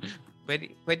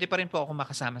 pwede pa rin po ako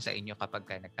makasama sa inyo kapag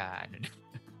pagka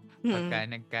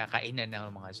nagkakainan ng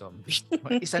mga zombie.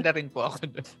 Isa na rin po ako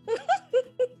doon.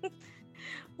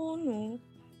 Oh, no.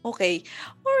 Okay.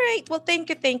 All right. Well, thank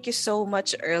you so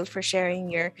much, Earl, for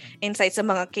sharing your insights sa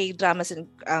mga K-dramas and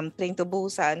Train to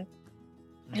Busan.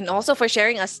 And also for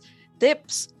sharing us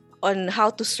tips on how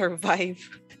to survive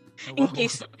in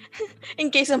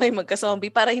case na may magka-zombie,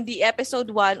 para hindi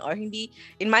episode 1 or hindi,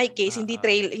 in my case, hindi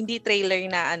trailer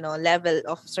na level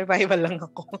of survival lang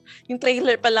ako. Yung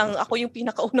trailer pa lang ako yung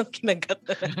pinakaunang kinagat.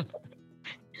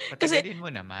 Kasi din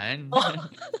mo naman.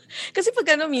 Kasi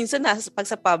pag minsan pag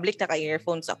sa public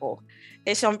naka-earphones ako.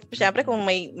 Syempre kung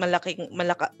may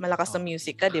malakas na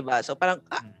music ka, 'di ba? So parang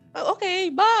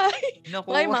okay, bye.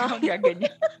 Bye, ma'am.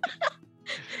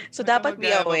 So dapat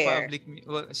be aware.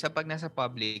 Pag nasa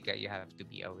public ka, you have to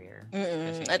be aware.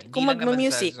 At kung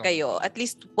mag-music kayo, at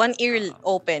least one ear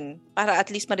open para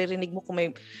at least maririnig mo kung may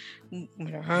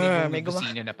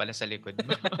busina na pala sa likod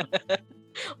mo.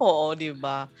 Oo, di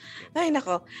ba? Ay,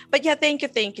 nako. But yeah, thank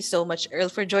you so much,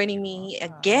 Earl, for joining me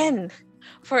again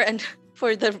for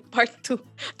the part 2.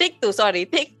 Take 2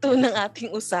 ng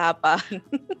ating usapan.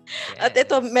 Yes. At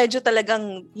ito, medyo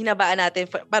talagang hinabaan natin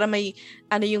para may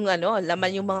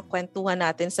laman yung mga kwentuhan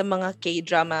natin sa mga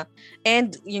K-drama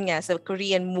and yun nga, sa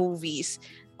Korean movies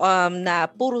na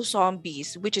puro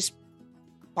zombies, which is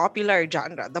popular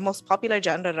genre, the most popular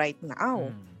genre right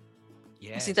now.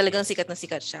 Yes, kasi talagang sikat na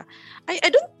sikat siya. I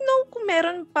don't know kung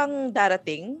meron pang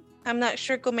darating. I'm not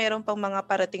sure kung meron pang mga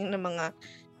parating na mga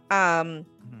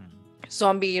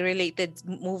zombie-related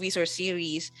movies or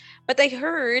series. But I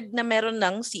heard na meron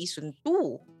ng season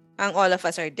 2 ang All of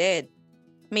Us Are Dead.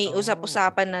 May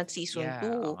usap-usapan na season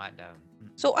 2.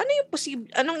 So ano yung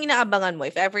anong inaabangan mo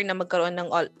if ever na magkaroon ng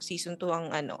season 2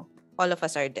 ang All of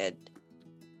Us Are Dead?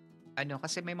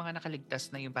 Kasi may mga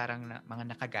nakaligtas na yung parang mga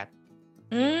nakagat.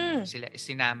 Sila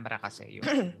sinamra kasi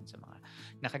yung sa mga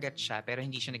nakagat siya pero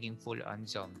hindi siya naging full on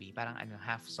zombie, parang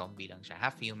half zombie lang siya,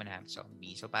 half human, half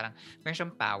zombie. So parang meron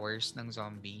siyang powers ng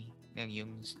zombie,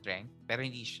 yung strength, pero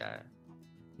hindi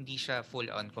siya full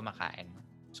on kumakain.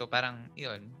 So parang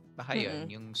yun, baka yun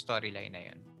yung storyline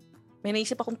na yun. May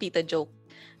naisip akong tita joke.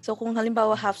 So kung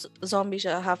halimbawa half zombie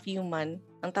siya, half human,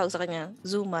 ang tawag sa kanya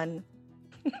Zuman.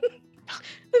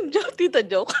 Tita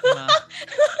joke.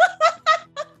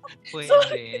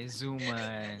 Pwede,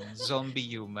 Zuman, zombie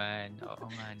human. Oo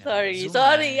nga na.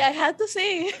 Sorry, I had to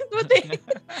say.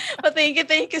 But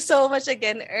thank you so much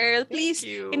again, Earl. Please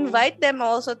invite them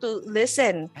also to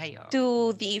listen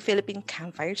to the Philippine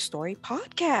Campfire Story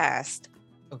podcast.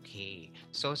 Okay.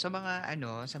 So sa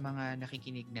mga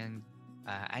nakikinig ng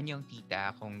Anyong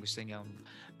Tita, kung gusto niyo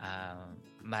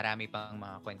marami pang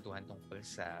mga kwentuhan tungkol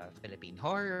sa Philippine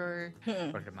horror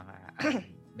or mga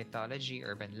mythology,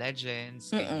 urban legends,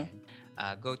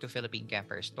 go to Philippine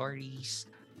Campfire Stories.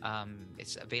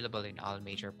 It's available in all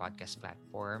major podcast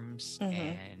platforms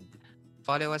and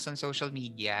follow us on social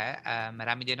media.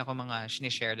 Marami din ako mga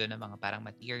sinishare doon ng mga parang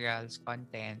materials,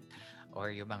 content, or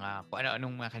yung mga kung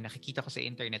ano-anong mga nakikita ko sa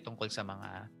internet tungkol sa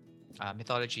mga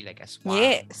mythology like Aswang,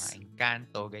 mga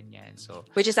Encanto, ganyan. So,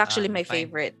 which is actually my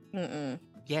favorite.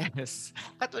 Yes.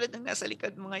 Katulad ng nasa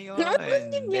likod mo ngayon.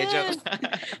 Medyo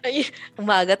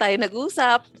umaga tayo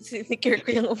nag-usap. Secure ko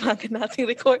yung umaga nating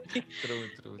recording.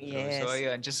 True. Yes. So,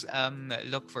 ayun. Just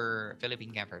look for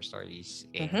Philippine Campfire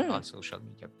Stories in all social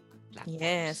media platforms.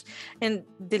 Yes. And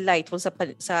delightful sa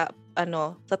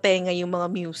tenga yung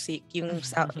mga music, yung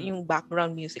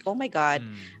background music. Oh my God.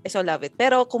 I so love it.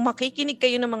 Pero kung makikinig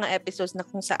kayo ng mga episodes na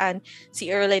kung saan si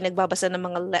Earl ay nagbabasa ng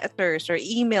mga letters or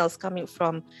emails coming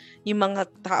from yung mga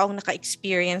taong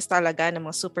naka-experience talaga ng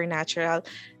mga supernatural,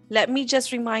 let me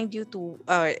just remind you to,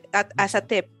 as a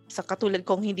tip, sa katulad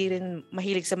kong hindi rin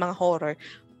mahilig sa mga horror,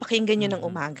 pakinggan nyo ng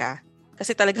umaga.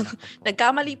 Kasi talagang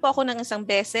nagkamali po ako ng isang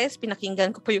beses,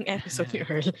 pinakinggan ko po yung episode ni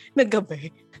Earl ng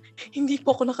gabi. Hindi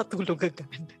po ako nakatulog agad.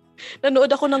 Nanood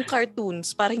ako ng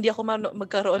cartoons para hindi ako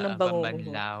magkaroon ng bangungo.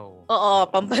 Pambanlaw. Oo,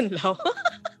 pambanlaw.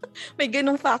 May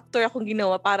ganung factor akong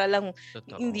ginawa para lang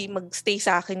hindi magstay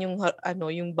sa akin yung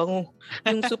bango,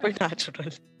 yung supernatural.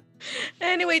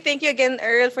 Anyway, thank you again,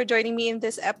 Earl, for joining me in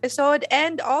this episode.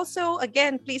 And also,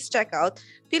 again, please check out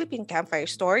Philippine Campfire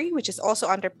Story, which is also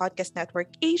under Podcast Network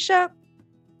Asia.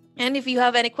 And if you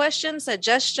have any questions,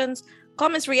 suggestions,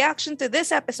 comments, reaction to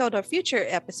this episode or future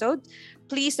episodes,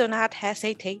 please do not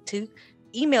hesitate to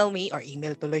email me or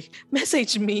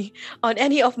message me on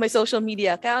any of my social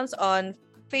media accounts on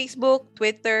Facebook,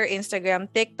 Twitter, Instagram,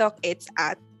 TikTok. It's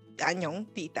at Anyong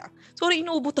Tita. Sorry,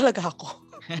 inuubo talaga ako.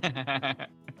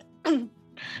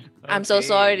 I'm so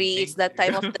sorry. It's that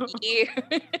time of the year.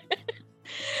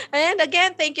 And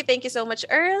again, thank you so much,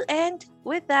 Earl. And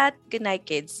with that, good night,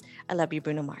 kids. I love you,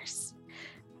 Bruno Mars.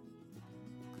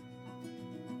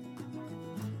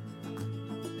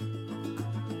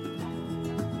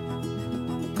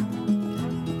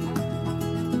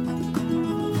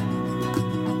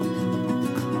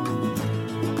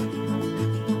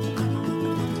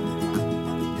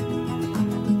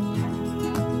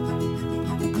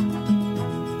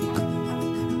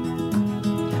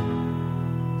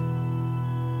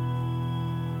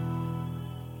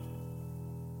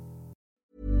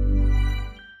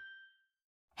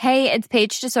 Hey, it's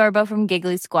Paige DeSorbo from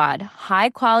Giggly Squad.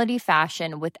 High quality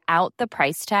fashion without the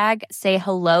price tag. Say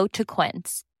hello to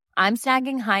Quince. I'm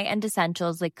snagging high-end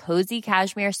essentials like cozy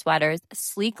cashmere sweaters,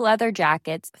 sleek leather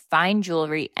jackets, fine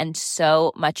jewelry, and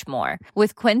so much more.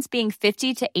 With Quince being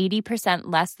 50 to 80%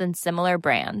 less than similar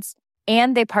brands.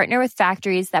 And they partner with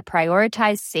factories that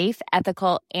prioritize safe,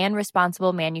 ethical, and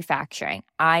responsible manufacturing.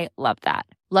 I love that.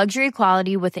 Luxury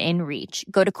quality within reach.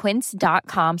 Go to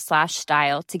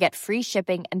quince.com/style to get free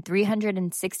shipping and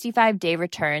 365-day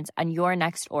returns on your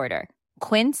next order.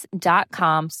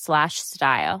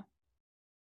 Quince.com/style.